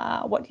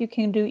what you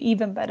can do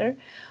even better.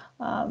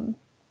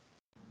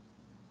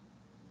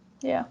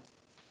 Yeah.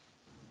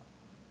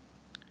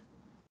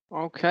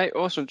 Okay,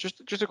 awesome.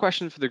 Just a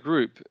question for the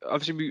group.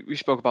 Obviously, we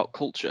spoke about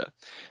culture.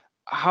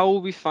 How are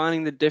we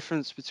finding the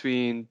difference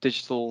between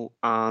digital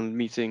and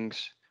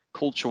meetings,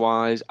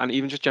 culture-wise, and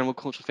even just general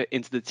culture fit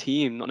into the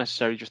team, not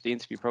necessarily just the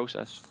interview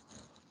process?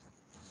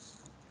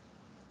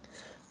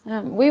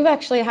 We've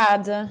actually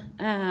had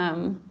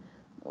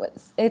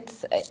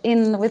it's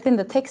within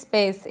the tech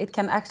space, it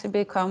can actually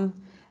become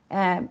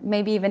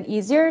maybe even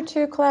easier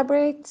to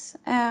collaborate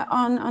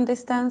on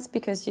distance,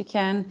 because you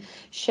can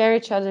share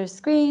each other's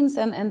screens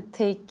and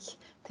take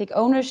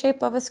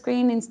ownership of a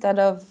screen instead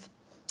of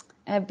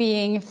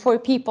being 4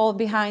 people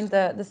behind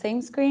the same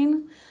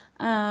screen.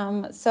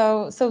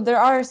 So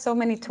there are so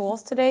many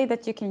tools today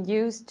that you can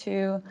use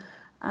to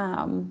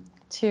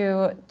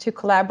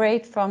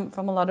collaborate from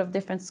a lot of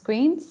different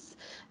screens.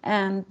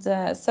 And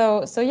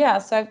so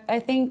I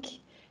think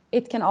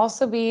it can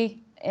also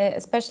be,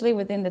 especially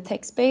within the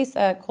tech space,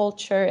 a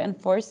culture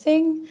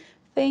enforcing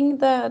thing,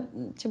 that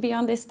to be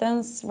on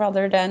distance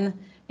rather than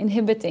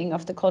inhibiting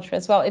of the culture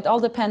as well. It all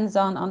depends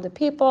on the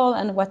people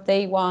and what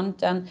they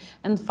want, and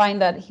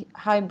find that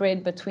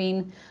hybrid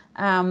between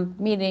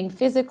meeting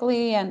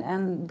physically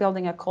and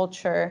building a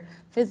culture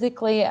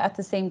physically at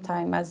the same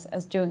time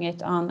as doing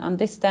it on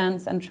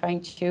distance and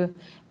trying to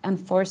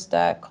enforce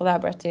the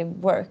collaborative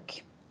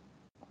work.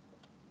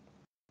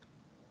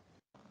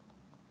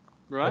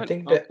 Right. I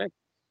think that Okay.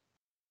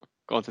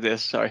 Go on to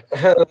this. Sorry.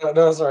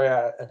 no, sorry.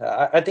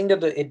 I think that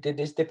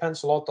this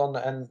depends a lot on,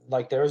 and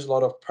like there is a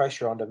lot of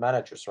pressure on the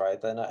managers,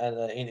 right?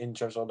 And in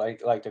terms of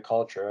like the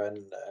culture,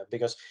 and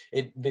because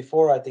it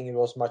before, I think it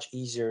was much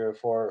easier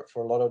for a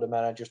lot of the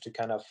managers to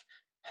kind of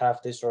have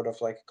this sort of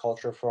like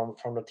culture from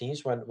the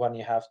teams when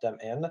you have them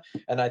in.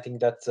 And I think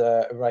that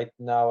right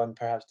now, and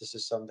perhaps this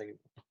is something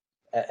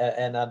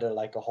another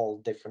like a whole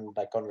different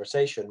like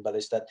conversation, but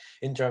is that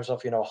in terms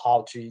of, you know,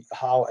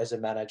 how as a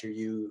manager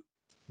you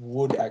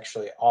would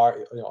actually are,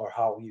 or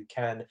how you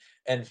can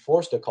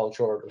enforce the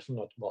culture, or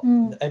not, well,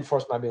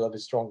 enforce might be a little bit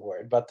strong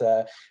word, but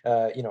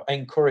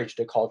encourage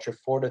the culture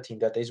for the team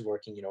that is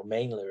working,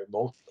 mainly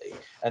remotely,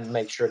 and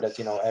make sure that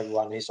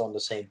everyone is on the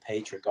same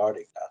page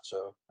regarding that.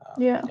 So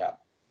Yeah.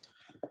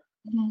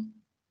 Mhm.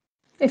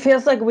 It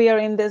feels like we are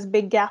in this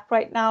big gap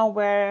right now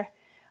where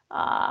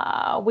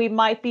we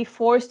might be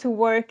forced to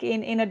work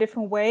in a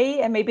different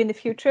way, and maybe in the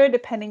future,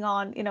 depending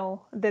on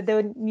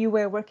the new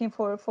way of working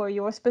for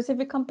your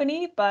specific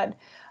company. But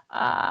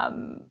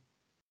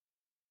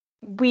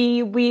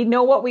we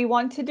know what we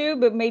want to do,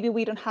 but maybe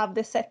we don't have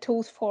the set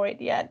tools for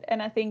it yet.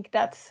 And I think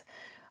that's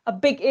a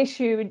big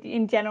issue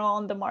in general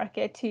on the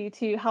market,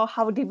 to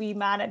how do we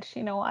manage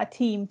a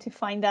team to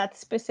find that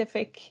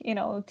specific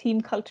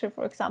team culture,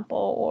 for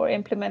example, or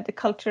implement the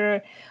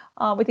culture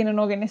within an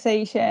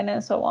organization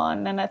and so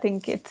on. And I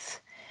think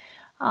it's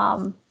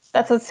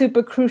that's a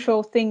super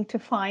crucial thing to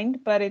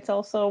find, but it's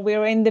also,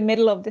 we're in the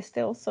middle of this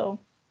still, so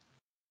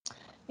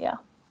yeah.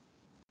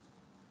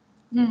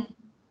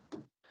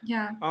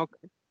 Yeah.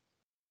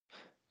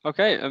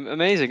 Okay,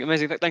 amazing.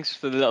 Thanks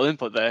for the little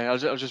input there. I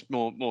was just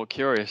more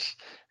curious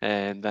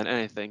than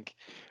anything.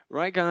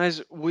 Right,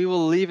 guys, we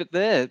will leave it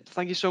there.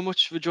 Thank you so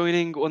much for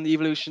joining on the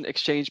Evolution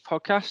Exchange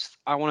podcast.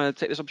 I want to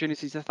take this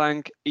opportunity to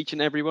thank each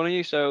and every one of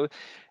you. So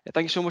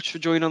thank you so much for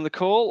joining on the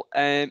call.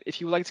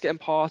 If you would like to get in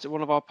part of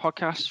one of our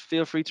podcasts,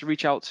 feel free to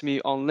reach out to me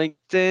on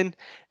LinkedIn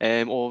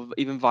or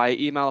even via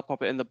email. I'll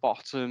pop it in the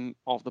bottom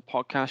of the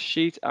podcast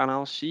sheet, and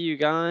I'll see you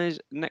guys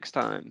next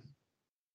time.